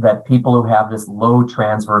learned that people who have this low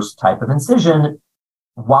transverse type of incision,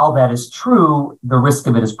 while that is true, the risk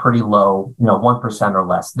of it is pretty low, 1% or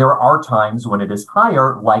less. There are times when it is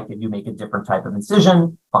higher, like if you make a different type of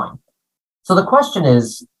incision, fine. So the question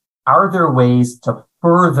is, are there ways to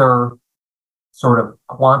further sort of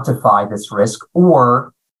quantify this risk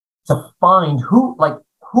or to find who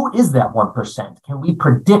is that 1%? Can we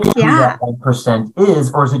predict who that 1%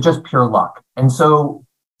 is, or is it just pure luck? And so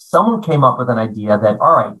someone came up with an idea that,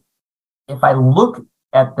 all right, if I look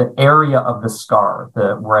at the area of the scar,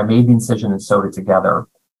 where I made the incision and sewed it together,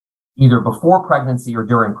 either before pregnancy or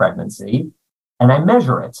during pregnancy, and I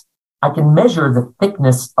measure it, I can measure the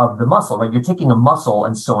thickness of the muscle, right? You're taking a muscle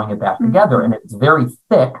and sewing it back together, and it's very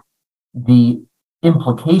thick. The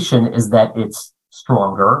implication is that it's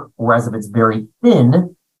stronger, whereas if it's very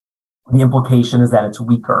thin, the implication is that it's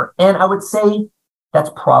weaker. And I would say that's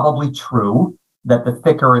probably true, that the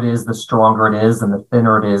thicker it is, the stronger it is, and the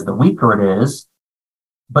thinner it is, the weaker it is.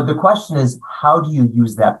 But the question is, how do you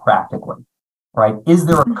use that practically, right? Is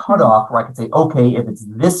there a cutoff where I could say, okay, if it's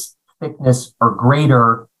this thickness or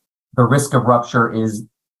greater, the risk of rupture is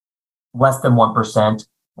less than 1%,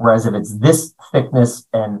 whereas if it's this thickness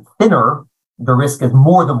and thinner, the risk is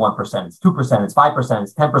more than 1%. It's 2%, it's 5%,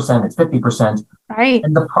 it's 10%, it's 50%. Right.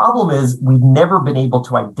 And the problem is we've never been able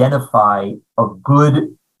to identify a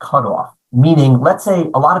good cutoff. Meaning, let's say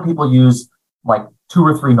a lot of people use like 2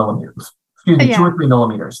 or 3 millimeters. 2 or 3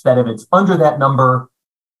 millimeters. That if it's under that number,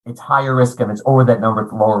 it's higher risk, and if it's over that number,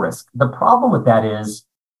 it's lower risk. The problem with that is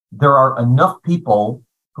there are enough people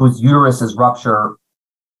whose uteruses rupture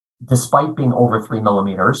despite being over 3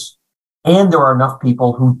 millimeters. And there are enough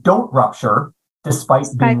people who don't rupture despite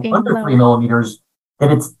being under 3 millimeters,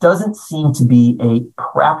 that it doesn't seem to be a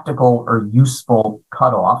practical or useful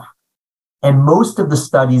cutoff. And most of the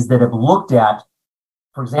studies that have looked at,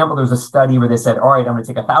 for example, there's a study where they said, all right, I'm going to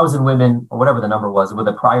take 1,000 women, or whatever the number was, with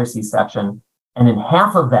a prior C-section, and in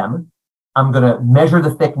half of them, I'm going to measure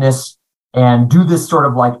the thickness and do this sort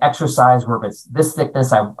of like exercise where if it's this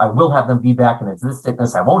thickness, I will have them VBAC, and if it's this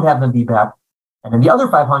thickness, I won't have them VBAC. And in the other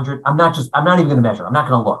 500, I'm not even going to measure. I'm not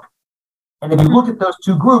going to look. And if you look at those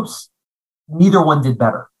two groups, neither one did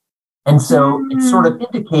better. And so it sort of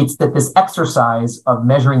indicates that this exercise of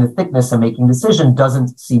measuring the thickness and making decision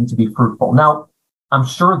doesn't seem to be fruitful. Now, I'm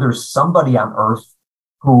sure there's somebody on earth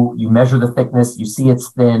who you measure the thickness, you see it's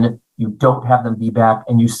thin, you don't have them VBAC,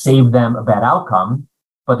 and you save them a bad outcome.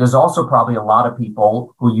 But there's also probably a lot of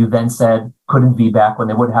people who you then said, couldn't VBAC when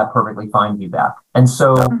they would have perfectly fine VBAC. And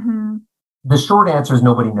so the short answer is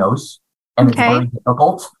nobody knows, and it's very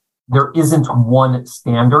difficult. There isn't one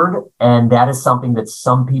standard, and that is something that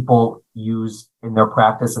some people use in their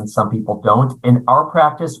practice and some people don't. In our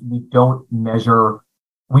practice, we don't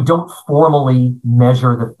formally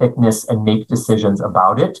measure the thickness and make decisions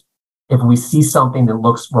about it. If we see something that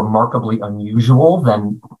looks remarkably unusual,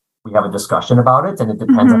 then we have a discussion about it, and it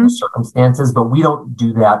depends on the circumstances, but we don't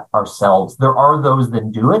do that ourselves. There are those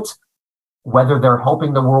that do it. Whether they're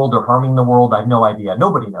helping the world or harming the world, I have no idea.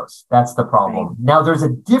 Nobody knows. That's the problem. Right. Now, there's a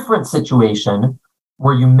different situation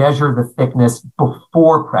where you measure the thickness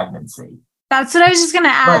before pregnancy. That's what I was just going to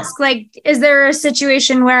ask. Like, is there a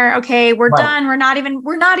situation where, okay, we're done, we're not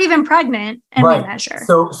even pregnant, and we measure?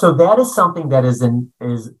 So that is something that is an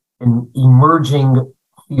emerging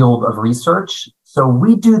field of research. So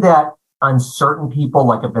we do that on certain people,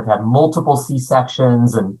 like if they've had multiple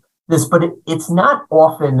C-sections and this, but it's not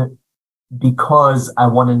often because I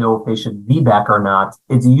want to know if they should VBAC or not.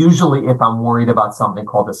 It's usually if I'm worried about something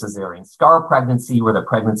called a cesarean scar pregnancy, where the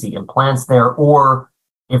pregnancy implants there, or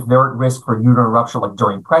if they're at risk for uterine rupture, like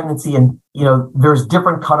during pregnancy. And, there's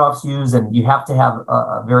different cutoffs used, and you have to have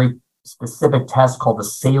a very specific test called the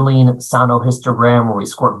saline sonohistogram, where we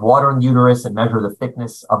squirt water in the uterus and measure the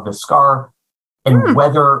thickness of the scar and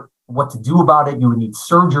what to do about it. You would need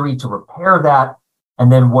surgery to repair that.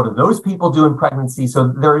 And then what do those people do in pregnancy?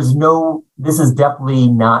 So this is definitely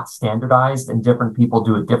not standardized, and different people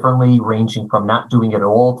do it differently, ranging from not doing it at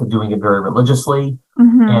all to doing it very religiously.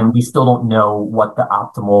 And we still don't know what is the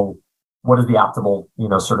optimal,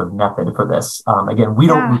 sort of method for this. Again, we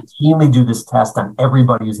don't routinely do this test on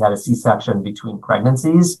everybody who's had a C-section between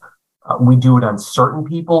pregnancies. We do it on certain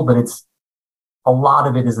people, but a lot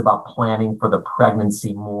of it is about planning for the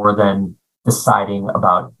pregnancy more than deciding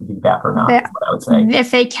about VBAC or not, I would say. If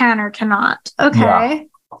they can or cannot. Okay. Yeah.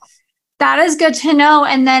 That is good to know.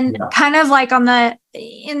 And then kind of like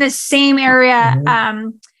in the same area,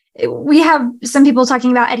 we have some people talking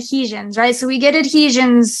about adhesions, right? So we get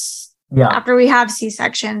adhesions after we have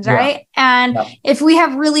C-sections, right? And if we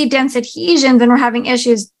have really dense adhesions and we're having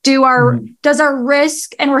issues, does our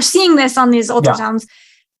risk, and we're seeing this on these ultrasounds,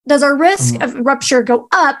 does our risk of rupture go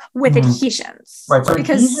up with adhesions? Right. So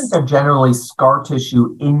adhesions are generally scar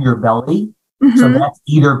tissue in your belly. So that's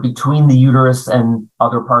either between the uterus and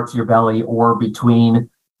other parts of your belly, or between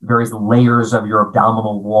various layers of your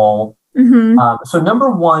abdominal wall. So number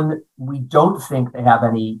one, we don't think they have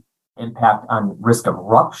any impact on risk of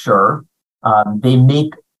rupture. They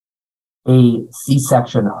make a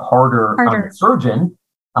C-section harder on the surgeon.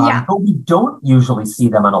 But we don't usually see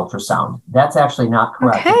them on ultrasound. That's actually not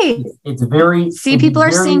correct. Okay. It's very... people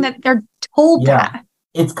are saying that they're told that.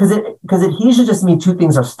 It's because adhesion just means two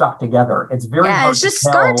things are stuck together. It's very hard it's just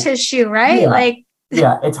scar tissue, right?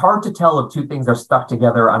 It's hard to tell if two things are stuck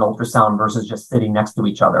together on ultrasound versus just sitting next to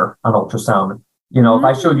each other on ultrasound. If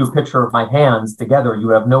I showed you a picture of my hands together, you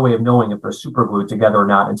have no way of knowing if they're super glued together or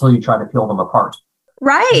not until you try to peel them apart.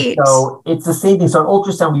 Right. And so it's the same thing. So on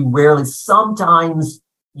ultrasound, we rarely, sometimes...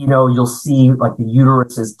 you'll see like the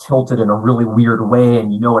uterus is tilted in a really weird way,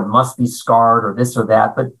 and it must be scarred or this or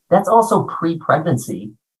that. But that's also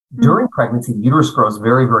pre-pregnancy. During pregnancy, the uterus grows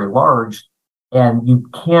very, very large, and you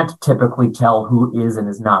can't typically tell who is and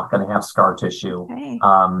is not going to have scar tissue. Okay.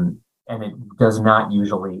 And it does not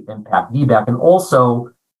usually impact VBAC. And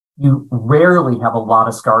also, you rarely have a lot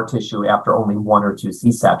of scar tissue after only one or two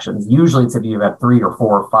C-sections. Usually it's if you've had 3 or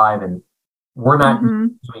 4 or 5, and we're not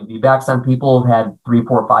doing VBACs on people who've had 3,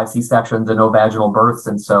 4, 5 C-sections and no vaginal births.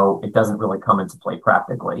 And so it doesn't really come into play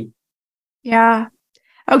practically. Yeah.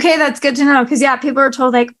 Okay. That's good to know. Cause people are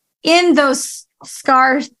told like in those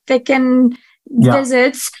scar thickened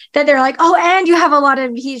visits that they're like, oh, and you have a lot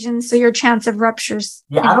of adhesions. So your chance of ruptures.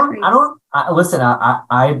 Yeah.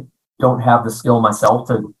 I don't have the skill myself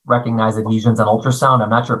to recognize adhesions on ultrasound. I'm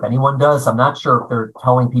not sure if anyone does. I'm not sure if they're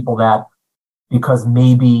telling people that because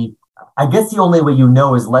maybe, I guess the only way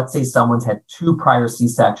is, let's say someone's had 2 prior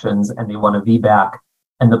C-sections and they want a VBAC,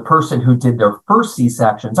 and the person who did their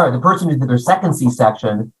second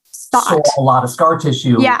C-section saw a lot of scar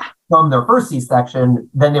tissue from their first C-section.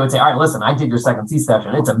 Then they would say, all right, listen, I did your second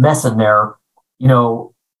C-section. It's a mess in there.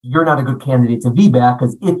 You're not a good candidate to VBAC,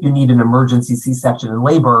 because if you need an emergency C-section in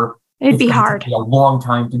labor, it'd be hard. Take a long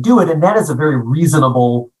time to do it. And that is a very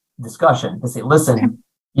reasonable discussion to say, listen,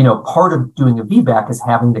 part of doing a VBAC is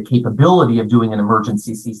having the capability of doing an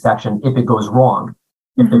emergency C-section if it goes wrong.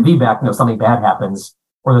 If the VBAC, something bad happens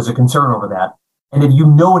or there's a concern over that. And if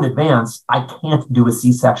in advance, I can't do a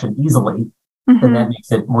C-section easily, then that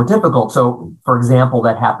makes it more difficult. So, for example,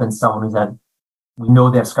 that happens someone who's had we know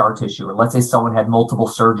they have scar tissue, or let's say someone had multiple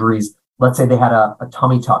surgeries. Let's say they had a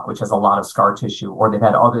tummy tuck, which has a lot of scar tissue, or they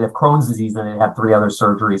have Crohn's disease and they had 3 other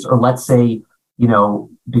surgeries. Or let's say,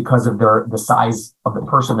 because of the size of the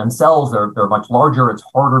person themselves, they're much larger. It's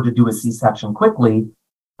harder to do a C-section quickly.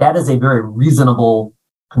 That is a very reasonable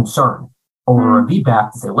concern over a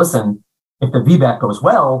VBAC to say, listen, if the VBAC goes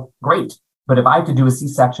well, great. But if I have to do a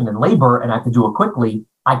C-section in labor and I have to do it quickly,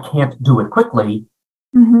 I can't do it quickly.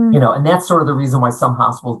 And that's sort of the reason why some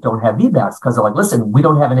hospitals don't have VBACs, because they're like, listen, we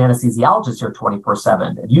don't have an anesthesiologist here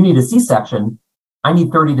 24/7. If you need a C-section, I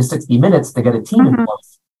need 30 to 60 minutes to get a team in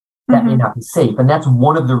place. That may not be safe. And that's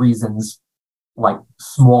one of the reasons like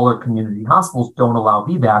smaller community hospitals don't allow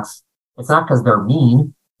VBACs. It's not because they're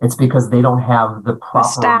mean. It's because they don't have the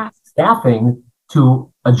proper staffing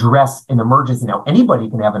to address an emergency. Now, anybody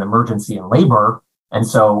can have an emergency in labor. And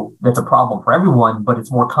so that's a problem for everyone, but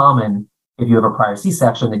it's more common if you have a prior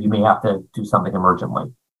C-section that you may have to do something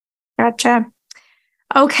emergently. Gotcha.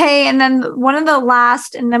 Okay. And then one of the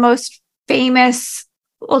last and the most famous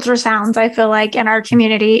ultrasounds, I feel like, in our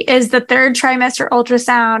community is the 3rd trimester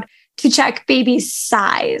ultrasound to check baby's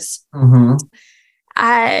size.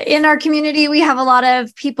 In our community, we have a lot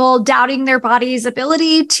of people doubting their body's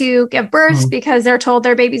ability to give birth because they're told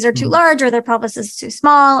their babies are too large or their pelvis is too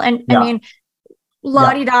small. And I mean,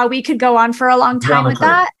 la-di-da, we could go on for a long time with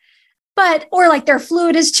that. Or like their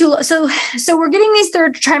fluid is too low. So we're getting these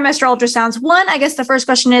 3rd trimester ultrasounds. One, I guess the first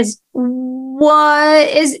question is, what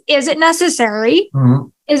is it necessary?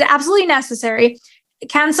 Is it absolutely necessary?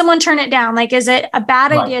 Can someone turn it down? Like, is it a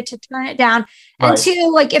bad idea to turn it down? And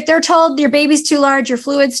 2, like if they're told your baby's too large, your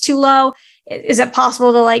fluid's too low, is it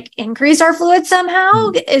possible to like increase our fluid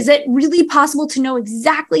somehow? Is it really possible to know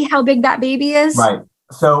exactly how big that baby is? Right.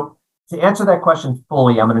 So to answer that question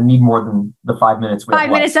fully, I'm going to need more than the 5 minutes. 5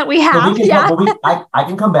 minutes that we have. I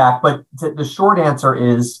can come back, but the short answer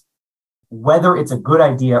is whether it's a good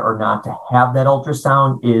idea or not to have that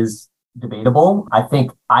ultrasound is debatable. I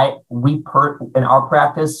think in our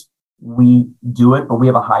practice, we do it, but we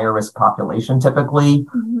have a higher risk population typically.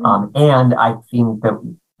 And I think that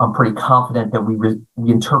I'm pretty confident that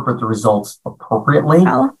we interpret the results appropriately.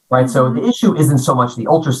 Right. So the issue isn't so much the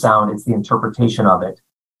ultrasound, it's the interpretation of it.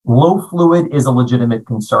 Low fluid is a legitimate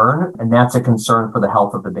concern, and that's a concern for the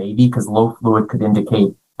health of the baby because low fluid could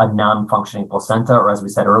indicate a non-functioning placenta, or as we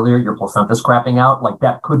said earlier, your placenta's crapping out. Like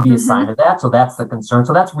that could be a sign of that. So that's the concern.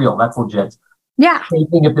 So that's real. That's legit. Yeah. Same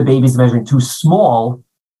thing if the baby's measuring too small.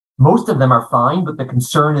 Most of them are fine, but the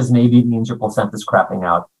concern is maybe it means your placenta's crapping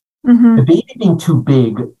out. The baby being too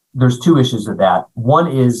big, there's 2 issues with that. One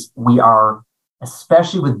is we are,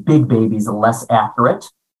 especially with big babies, less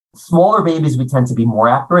accurate. Smaller babies, we tend to be more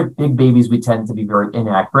accurate. Big babies, we tend to be very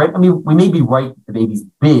inaccurate. I mean, we may be right that the baby's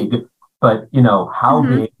big, but how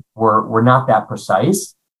big, we're not that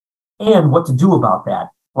precise. And what to do about that.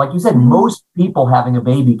 Like you said, most people having a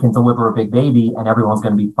baby can deliver a big baby and everyone's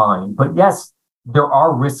going to be fine. But yes, there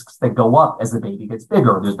are risks that go up as the baby gets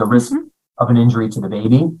bigger. There's the risk of an injury to the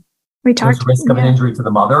baby. There's a risk of an injury to the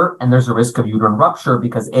mother, and there's a risk of uterine rupture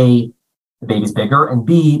because A, the baby's bigger, and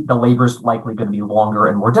B, the labor's likely going to be longer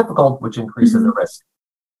and more difficult, which increases the risk.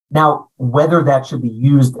 Now, whether that should be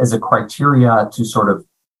used as a criteria to sort of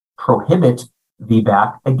prohibit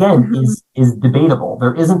VBAC, again, is debatable.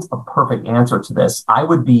 There isn't a perfect answer to this. I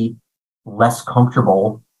would be less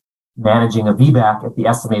comfortable managing a VBAC if the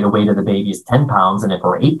estimated weight of the baby is 10 pounds and if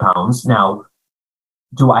we're 8 pounds. Now,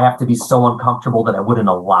 do I have to be so uncomfortable that I wouldn't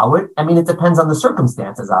allow it? I mean, it depends on the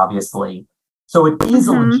circumstances, obviously. So it is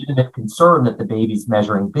a legitimate concern that the baby's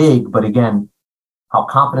measuring big, but again, how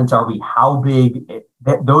confident are we? How big?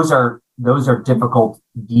 Those are difficult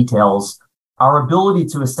details. Our ability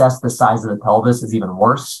to assess the size of the pelvis is even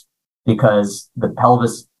worse because the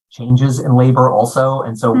pelvis changes in labor also.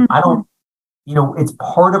 And so I don't, it's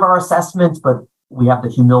part of our assessment, but we have the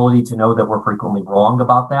humility to know that we're frequently wrong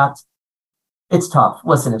about that. It's tough.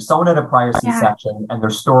 Listen, if someone had a prior C-section and their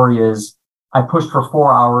story is, I pushed for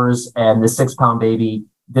 4 hours and the 6-pound baby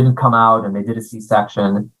didn't come out and they did a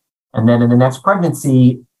C-section. And then in the next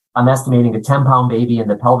pregnancy, I'm estimating a 10-pound baby and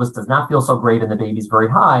the pelvis does not feel so great and the baby's very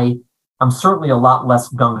high. I'm certainly a lot less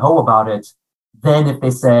gung-ho about it than if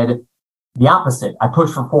they said the opposite. I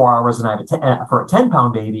pushed for 4 hours and I have for a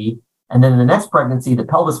 10-pound baby. And then in the next pregnancy, the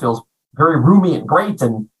pelvis feels very roomy and great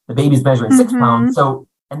and the baby's measuring 6 pounds. So,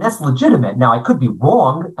 and that's legitimate. Now, I could be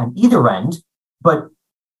wrong on either end, but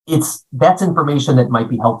that's information that might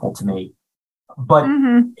be helpful to me. But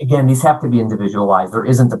again, these have to be individualized. There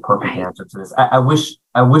isn't a perfect answer to this. I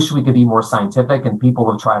wish we could be more scientific, and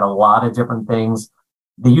people have tried a lot of different things.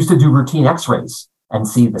 They used to do routine x-rays and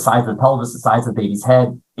see the size of the pelvis, the size of the baby's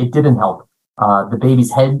head. It didn't help. The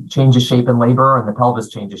baby's head changes shape in labor and the pelvis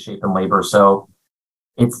changes shape in labor. So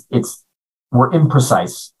we're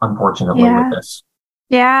imprecise, unfortunately, with this.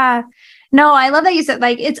 Yeah. No, I love that you said,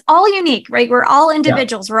 like, it's all unique, right? We're all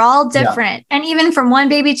individuals. We're all different. And even from one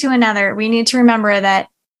baby to another, we need to remember that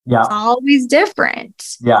it's always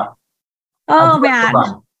different. Yeah. Oh, man.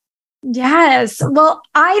 Yes. Well,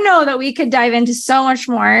 I know that we could dive into so much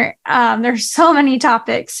more. There's so many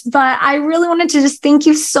topics, but I really wanted to just thank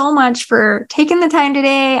you so much for taking the time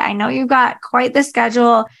today. I know you've got quite the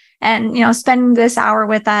schedule and, spending this hour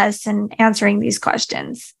with us and answering these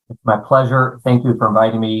questions. It's my pleasure. Thank you for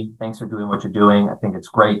inviting me. Thanks for doing what you're doing. I think it's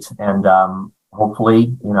great. And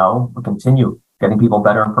hopefully, we'll continue getting people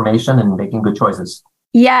better information and making good choices.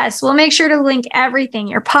 Yes, we'll make sure to link everything,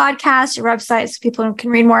 your podcast, your website, so people can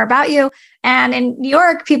read more about you. And in New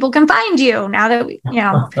York, people can find you now that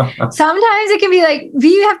sometimes it can be like,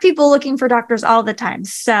 we have people looking for doctors all the time.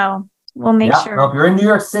 So we'll make sure. Well, if you're in New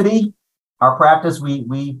York City, our practice, we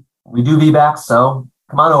do VBAC. So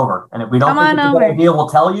come on over. And if we don't think it's a good idea, we'll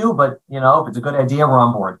tell you. But, if it's a good idea, we're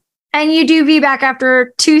on board. And you do VBAC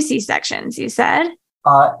after 2 C-sections, you said?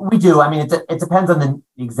 We do. I mean, it depends on the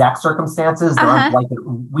exact circumstances.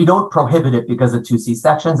 We don't prohibit it because of 2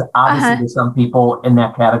 C-sections. Obviously, there's some people in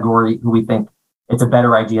that category who we think it's a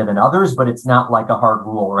better idea than others, but it's not like a hard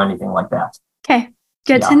rule or anything like that. Okay.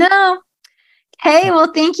 Good to know. Okay.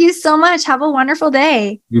 Well, thank you so much. Have a wonderful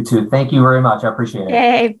day. You too. Thank you very much. I appreciate it.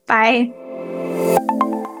 Okay. Bye.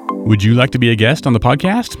 Would you like to be a guest on the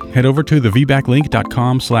podcast? Head over to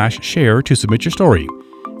thevbaclink.com/share to submit your story.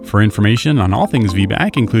 For information on all things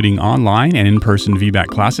VBAC, including online and in-person VBAC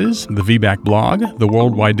classes, the VBAC blog, the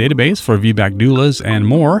worldwide database for VBAC doulas, and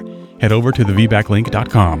more, head over to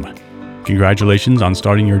thevbaclink.com. Congratulations on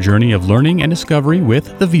starting your journey of learning and discovery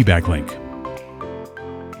with the VBAC Link.